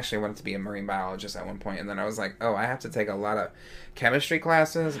 I actually wanted to be a marine biologist at one point, and then I was like, oh, I have to take a lot of chemistry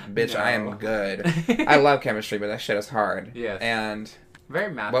classes? Bitch, I am good. I love chemistry, but that shit is hard. Yes. And...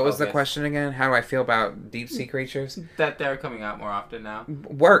 Very math What was the focused. question again? How do I feel about deep sea creatures? That they're coming out more often now.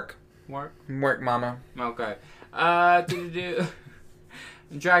 Work, mama. Okay.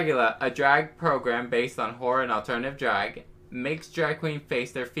 Dragula, a drag program based on horror and alternative drag, makes drag queen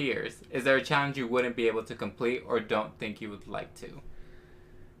face their fears. Is there a challenge you wouldn't be able to complete or don't think you would like to?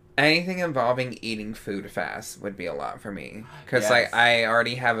 Anything involving eating food fast would be a lot for me. Because Yes. like, I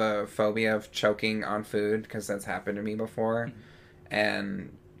already have a phobia of choking on food, because that's happened to me before.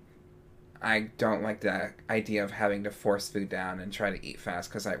 And I don't like the idea of having to force food down and try to eat fast,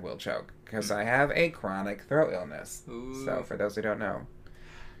 because I will choke. Because I have a chronic throat illness. Ooh. So, for those who don't know.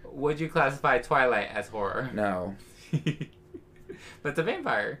 Would you classify Twilight as horror? No. But it's a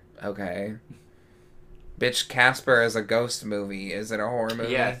vampire. Okay. Bitch, Casper is a ghost movie. Is it a horror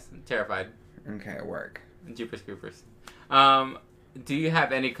movie? Yes, terrified. Okay, work. Jeepers Creepers. Do you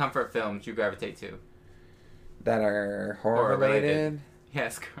have any comfort films you gravitate to? That are horror related?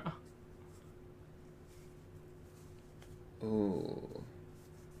 Yes, girl. Ooh.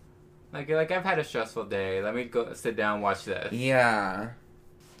 Like I've had a stressful day. Let me go sit down and watch this. Yeah.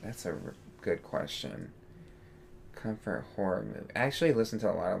 That's a good question. Comfort horror movie. I actually listen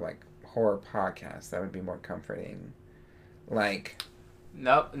to a lot of, like, horror podcasts. That would be more comforting. Like...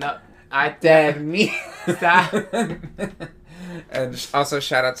 Nope. Dead me. Stop. And also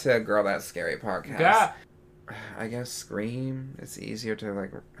shout out to Girl That's Scary podcast. Yeah. I guess Scream. It's easier to,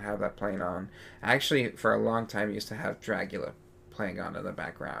 like, have that playing on. I actually, for a long time, used to have Dracula playing on in the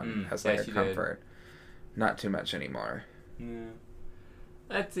background as, like, a comfort. Not too much anymore. Yeah.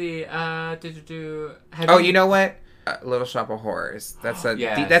 Let's see. You know what? Little Shop of Horrors. That's a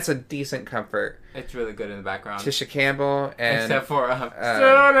that's a decent comfort. It's really good in the background. Tisha Campbell and except for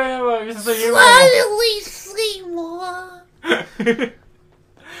Seymour.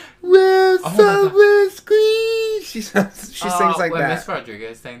 She sings like that. Miss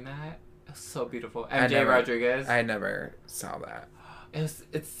Rodriguez sang that. It was so beautiful. MJ Rodriguez. I never saw that.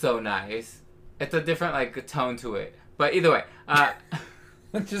 It's so nice. It's a different like tone to it. But either way,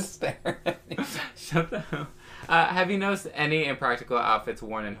 just stare at me. Shut the hell. Have you noticed any impractical outfits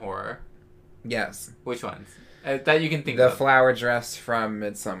worn in horror? Yes. Which ones? That you can think of. The flower dress from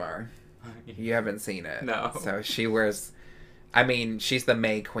Midsommar. You haven't seen it. No. So she wears... I mean, she's the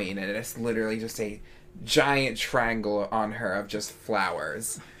May Queen, and it's literally just a giant triangle on her of just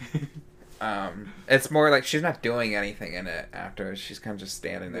flowers. It's more like she's not doing anything in it after. She's kind of just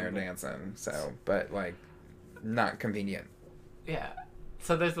standing there dancing. So, but, like, not convenient. Yeah.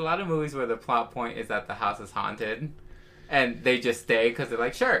 So there's a lot of movies where the plot point is that the house is haunted, and they just stay because they're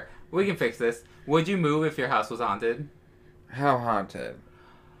like, sure, we can fix this. Would you move if your house was haunted? How haunted?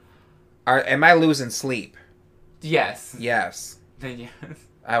 Am I losing sleep? Yes. Yes. Then yes.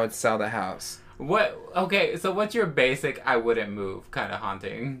 I would sell the house. Okay, so what's your basic I wouldn't move kind of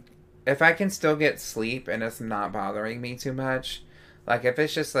haunting? If I can still get sleep and it's not bothering me too much, like if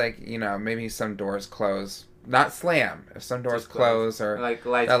it's just like, you know, maybe some doors close, not slam, if some doors close or... Like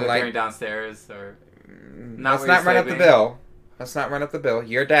lights flickering downstairs or... Let's not run up the bill. Let's not run up the bill.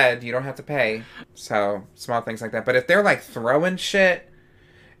 You're dead. You don't have to pay. So, small things like that. But if they're like throwing shit...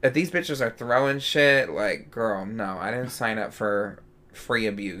 If these bitches are throwing shit, like, girl, no, I didn't sign up for free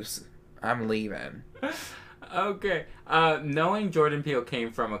abuse. I'm leaving. Okay. Knowing Jordan Peele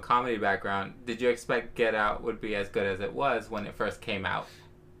came from a comedy background, did you expect Get Out would be as good as it was when it first came out?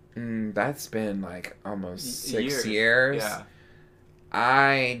 That's been, like, almost 6 years. Yeah.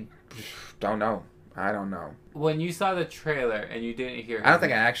 I don't know. I don't know. When you saw the trailer and you didn't hear... I don't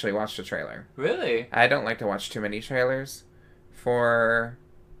think I actually watched the trailer. Really? I don't like to watch too many trailers for...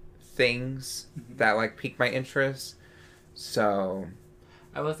 things that like pique my interest. So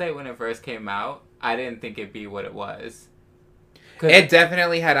I will say when it first came out, I didn't think it'd be what it was. It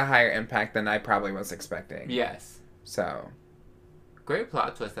definitely had a higher impact than I probably was expecting. Yes. So great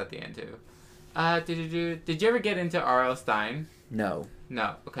plot twist at the end too. Did you ever get into R.L. Stine? No.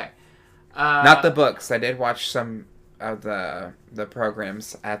 Okay. Not the books. I did watch some of the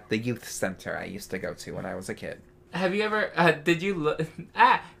programs at the youth center I used to go to when I was a kid. Have you ever, did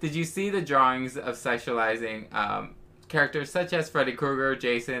you see the drawings of sexualizing characters such as Freddy Krueger,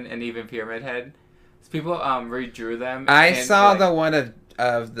 Jason, and even Pyramid Head? People redrew them. I saw the one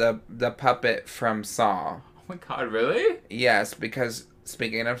of the puppet from Saw. Oh my god, really? Yes, because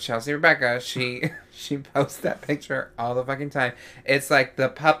speaking of Chelsea Rebecca, she posts that picture all the fucking time. It's like the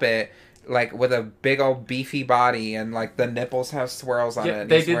puppet, like with a big old beefy body, and like the nipples have swirls on it.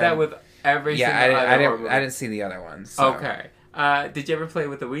 They did that with every single I didn't see the other ones. So. Okay. Did you ever play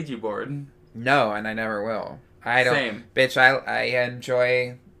with the Ouija board? No, and I never will. I don't. Same. Bitch, I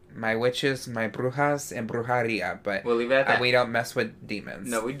enjoy my witches, my brujas, and brujeria, but we'll leave it at that. We don't mess with demons.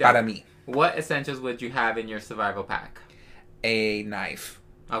 No, we don't. Para mí. What essentials would you have in your survival pack? A knife.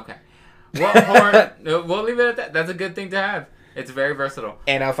 Okay. What horror... We'll leave it at that. That's a good thing to have. It's very versatile.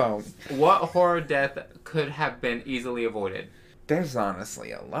 And a phone. What horror death could have been easily avoided? There's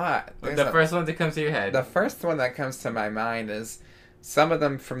honestly a lot. First one that comes to your head. The first one that comes to my mind is some of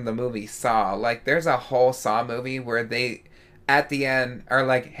them from the movie Saw. Like, there's a whole Saw movie where they, at the end, are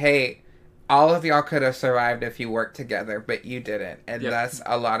like, hey, all of y'all could have survived if you worked together, but you didn't. And thus,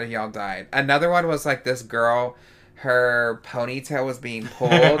 a lot of y'all died. Another one was like this girl, her ponytail was being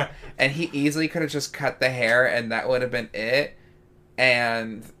pulled, and he easily could have just cut the hair, and that would have been it.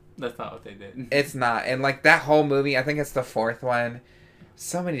 And... that's not what they did. It's not. And, like, that whole movie, I think it's the fourth one.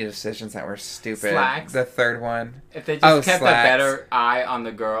 So many decisions that were stupid. Slacks. The third one. If they just kept Slacks. A better eye on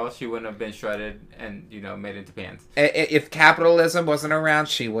the girl, she wouldn't have been shredded and, made into pants. If capitalism wasn't around,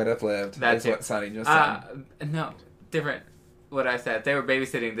 she would have lived. That's what Sonny just said. No. Different. what I said. They were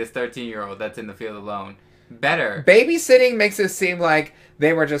babysitting this 13-year-old that's in the field alone. Better. Babysitting makes it seem like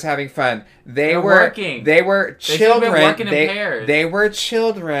they were just having fun. They were working. They were children. Working in pairs. They were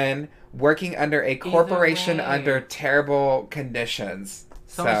children working under a corporation under terrible conditions.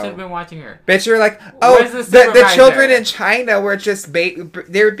 Someone should have been watching her. Bitch, you're like, oh, Where's the children in China were just they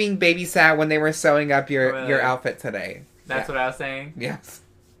were being babysat when they were sewing up your outfit today. That's what I was saying? Yes.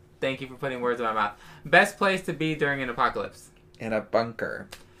 Thank you for putting words in my mouth. Best place to be during an apocalypse? In a bunker.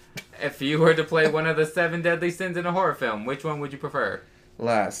 If you were to play one of the 7 deadly sins in a horror film, which one would you prefer?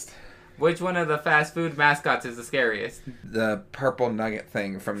 Lust. Which one of the fast food mascots is the scariest? The purple nugget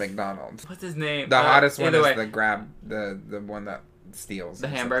thing from McDonald's. What's his name? The hottest one is the one that steals. The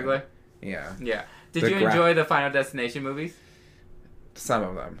Hamburglar? Yeah. Yeah. Did you enjoy the Final Destination movies? Some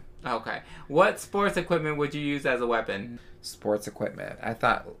of them. Okay. What sports equipment would you use as a weapon? Sports equipment. I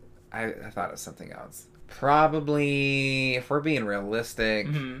thought of something else. Probably, if we're being realistic,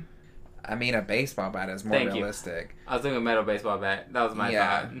 I mean, a baseball bat is more realistic. I was thinking a metal baseball bat. That was my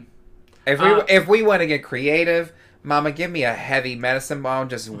thought. If we want to get creative, Mama, give me a heavy medicine ball and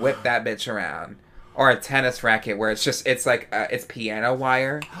just whip that bitch around. Or a tennis racket where it's like it's piano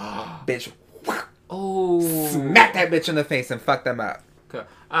wire. Bitch. Oh. Smack that bitch in the face and fuck them up. Cool.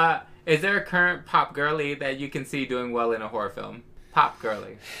 Is there a current pop girly that you can see doing well in a horror film? Pop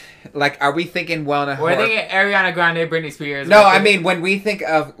girly. Like, are we thinking well in a horror? We're thinking Ariana Grande, Britney Spears. No, I mean, when we think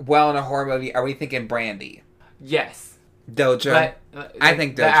of well in a horror movie, are we thinking Brandy? Yes. Doja. I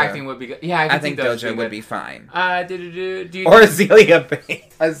think Doja. The acting would be good. Yeah, I think Doja would be fine. Or Azealia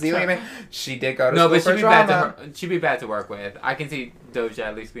Banks. Azealia Banks. She did go to school for drama. She'd be bad to work with. I can see Doja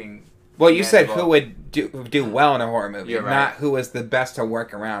at least being. Well, you said who would do well in a horror movie, You're right. Not who was the best to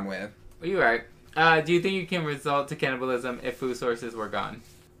work around with. You're right. Do you think you can resort to cannibalism if food sources were gone?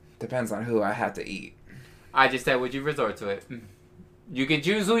 Depends on who I have to eat. I just said, would you resort to it? You can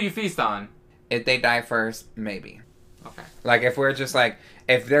choose who you feast on. If they die first, maybe. Okay. Like, if we're just like,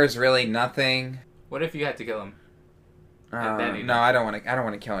 if there's really nothing. What if you had to kill them? No, I don't want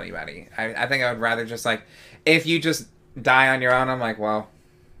to kill anybody. I think I would rather just like, if you just die on your own, I'm like, well,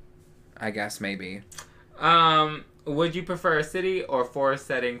 I guess maybe. Would you prefer a city or forest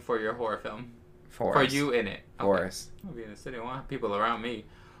setting for your horror film? Forest. For you in it. Okay. Forest. I'll be in the city. I want to have people around me.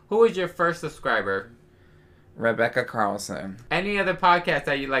 Who is your first subscriber? Rebecca Carlson. Any other podcast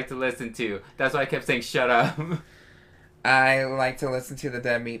that you'd like to listen to? That's why I kept saying shut up. I like to listen to the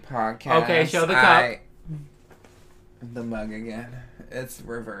Dead Meat podcast. Okay, show the cup. The mug again. It's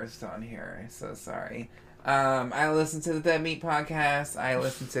reversed on here. I'm so sorry. I listen to the Dead Meat podcast. I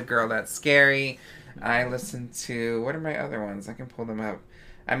listen to Girl That's Scary. I listen to... What are my other ones? I can pull them up.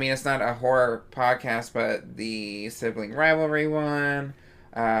 I mean, it's not a horror podcast, but the Sibling Rivalry one.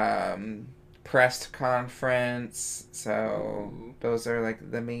 Pressed Conference. So, those are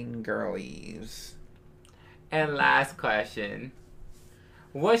like the main girlies. And last question.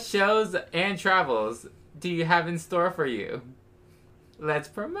 What shows and travels do you have in store for you? Let's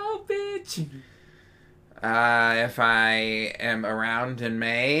promote, bitch. If I am around in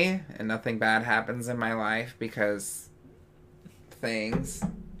May and nothing bad happens in my life because things.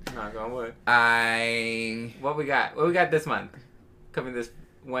 Knock on wood. What we got? What we got this month? Coming this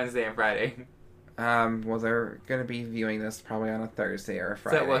Wednesday and Friday. Well, they're gonna be viewing this probably on a Thursday or a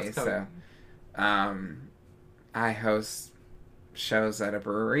Friday. So, I host shows at a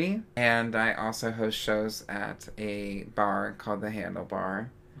brewery, and I also host shows at a bar called the Handle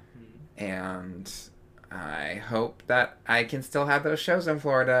Bar, and I hope that I can still have those shows in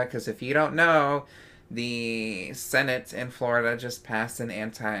Florida, because if you don't know, the Senate in Florida just passed an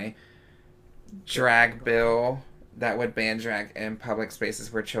anti-drag bill that would ban drag in public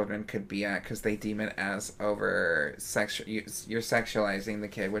spaces where children could be at, because they deem it as you're sexualizing the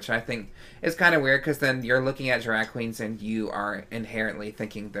kid, which I think is kind of weird, because then you're looking at drag queens and you are inherently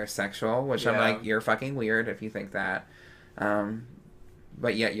thinking they're sexual, which I'm like, you're fucking weird if you think that.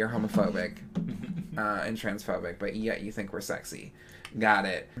 But yet you're homophobic and transphobic, but yet you think we're sexy. Got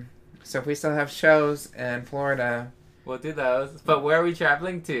it. So if we still have shows in Florida, we'll do those. But where are we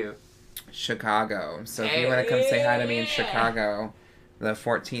traveling to? Chicago. So if you want to come say hi to me in Chicago, the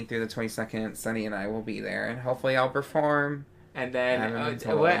 14th through the 22nd, Sunny and I will be there, and hopefully I'll perform. And then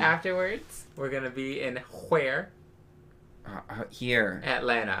what afterwards? We're gonna be in where? Here.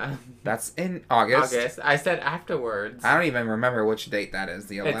 Atlanta. That's in August. I said afterwards. I don't even remember which date that is.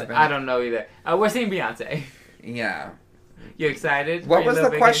 The 11th. I don't know either. We're seeing Beyonce. Yeah. You excited? What was the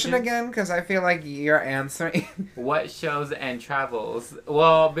question again? Because I feel like you're answering. What shows and travels?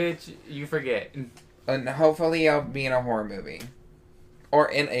 Well, bitch, you forget. And hopefully I'll be in a horror movie. or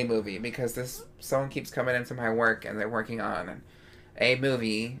in a movie, because someone keeps coming into my work and they're working on a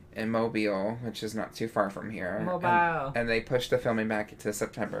movie in Mobile, which is not too far from here. Mobile. And they pushed the filming back to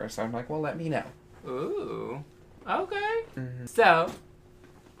September, so I'm like, well, let me know. Ooh. Okay. Mm-hmm. So,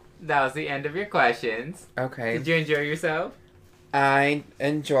 that was the end of your questions. Okay. Did you enjoy yourself? I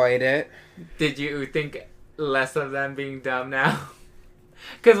enjoyed it. Did you think less of them being dumb now?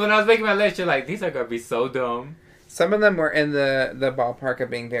 Because when I was making my list, you're like, these are going to be so dumb. Some of them were in the ballpark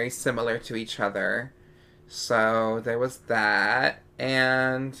of being very similar to each other. So there was that.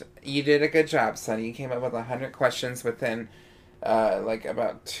 And you did a good job, Sunny. You came up with 100 questions within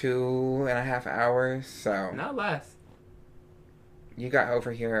about 2.5 hours. So not less. You got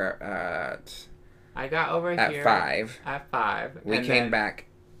over here at... I got over at here 5. At 5. We came back.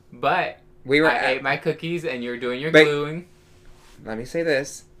 But I ate my cookies and you were doing your gluing. Let me say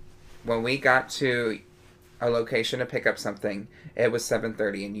this. When we got to a location to pick up something, it was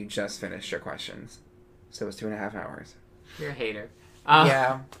 7:30 and you just finished your questions. So it was 2.5 hours. You're a hater.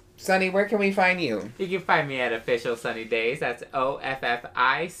 Yeah. Sunny, where can we find you? You can find me at Official Sunny Days. That's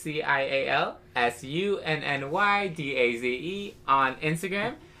OFFICIALSUNNYDAZE on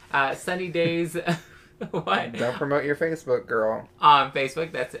Instagram. Sunny Days. What? Don't promote your Facebook, girl. On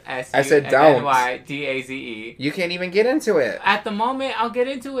Facebook, that's SUNNYDAZE. You can't even get into it. At the moment, I'll get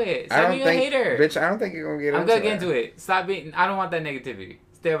into it. Stop being a hater. Bitch, I don't think you're going to get I'm into it. going to get into it. Stop being... I don't want that negativity.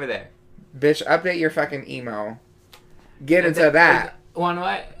 Stay over there. Bitch, update your fucking email. Get into that. Want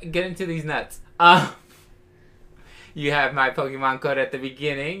what? Get into these nuts. You have my Pokemon code at the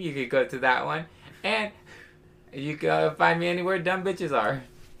beginning. You could go to that one. And you can find me anywhere dumb bitches are.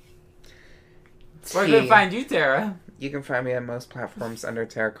 Where can I find you, Terrah? You can find me on most platforms under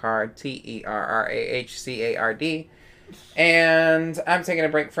Terrah Card, TERRAHCARD. And I'm taking a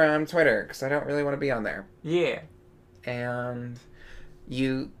break from Twitter because I don't really want to be on there. Yeah. And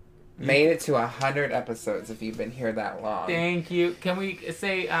you made it to 100 episodes if you've been here that long. Thank you. Can we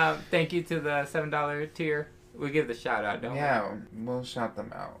say thank you to the $7 tier? We give the shout out, don't we? Yeah, we'll shout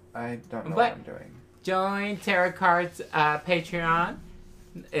them out. I don't know what I'm doing. Join Terrah Card's Patreon.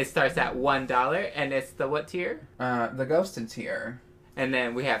 It starts at $1, and it's the what tier? The ghosted tier. And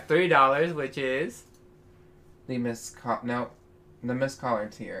then we have $3, which is the missed caller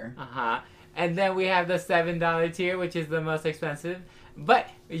tier. And then we have the $7 tier, which is the most expensive. But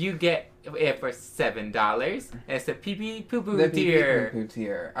you get it for $7. It's the pee pee poo poo tier. Pee pee poo poo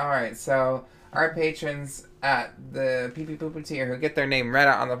tier. All right, so our patrons at the pee pee poo poo tier who get their name read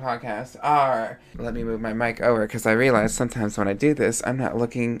out on the podcast are... Let me move my mic over because I realize sometimes when I do this, I'm not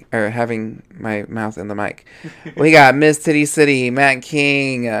looking or having my mouth in the mic. We got Miss Titty City, Matt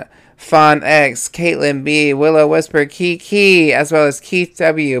King, Fawn X, Caitlin B, Willow Whisper, Kiki, as well as Keith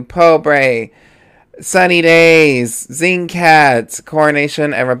W, Pobre, Sunny Days, Zing Cat,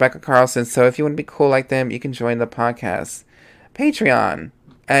 Coronation, and Rebecca Carlson. So if you want to be cool like them, you can join the podcast Patreon.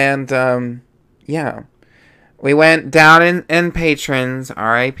 And yeah, we went down in patrons,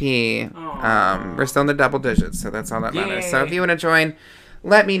 R.I.P. We're still in the double digits, so that's all that matters. So if you want to join,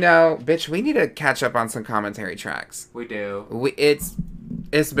 let me know. Bitch, we need to catch up on some commentary tracks. We do. It's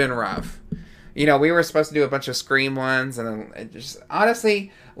been rough. You know, we were supposed to do a bunch of Scream ones, and then it just...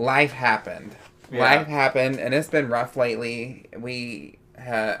 Honestly, life happened. Yeah. Life happened, and it's been rough lately.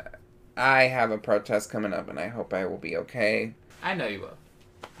 I have a protest coming up, and I hope I will be okay. I know you will.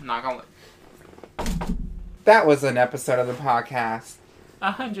 Knock on wood. That was an episode of the podcast.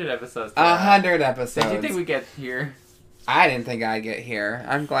 100 episodes. 100 episodes. Did you think we'd get here? I didn't think I'd get here.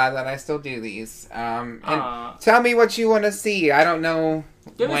 I'm glad that I still do these. And tell me what you want to see. I don't know.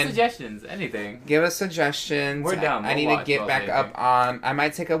 Give us suggestions. Anything. Give us suggestions. We're done. I need to get back up on... I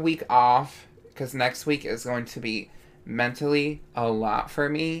might take a week off because next week is going to be mentally a lot for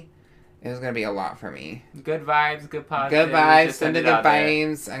me. It's going to be a lot for me. Good vibes, good positive. Good vibes, send the good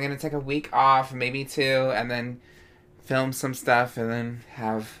vibes. I'm going to take a week off, maybe 2, and then film some stuff and then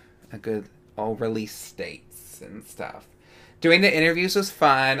have a good old release dates and stuff. Doing the interviews was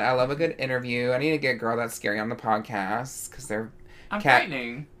fun. I love a good interview. I need to get Girl That's Scary on the podcast because they're...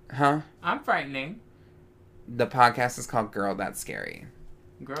 frightening. Huh? I'm frightening. The podcast is called Girl That's Scary.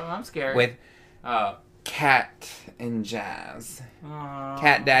 Girl, I'm scared. With Cat and Jazz. Aww.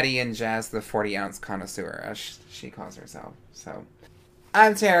 Cat Daddy and Jazz, the 40-ounce connoisseur, as she calls herself. So,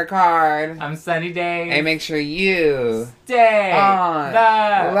 I'm Terrah Card. I'm Sunny Day. And make sure you stay on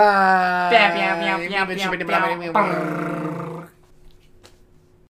the live.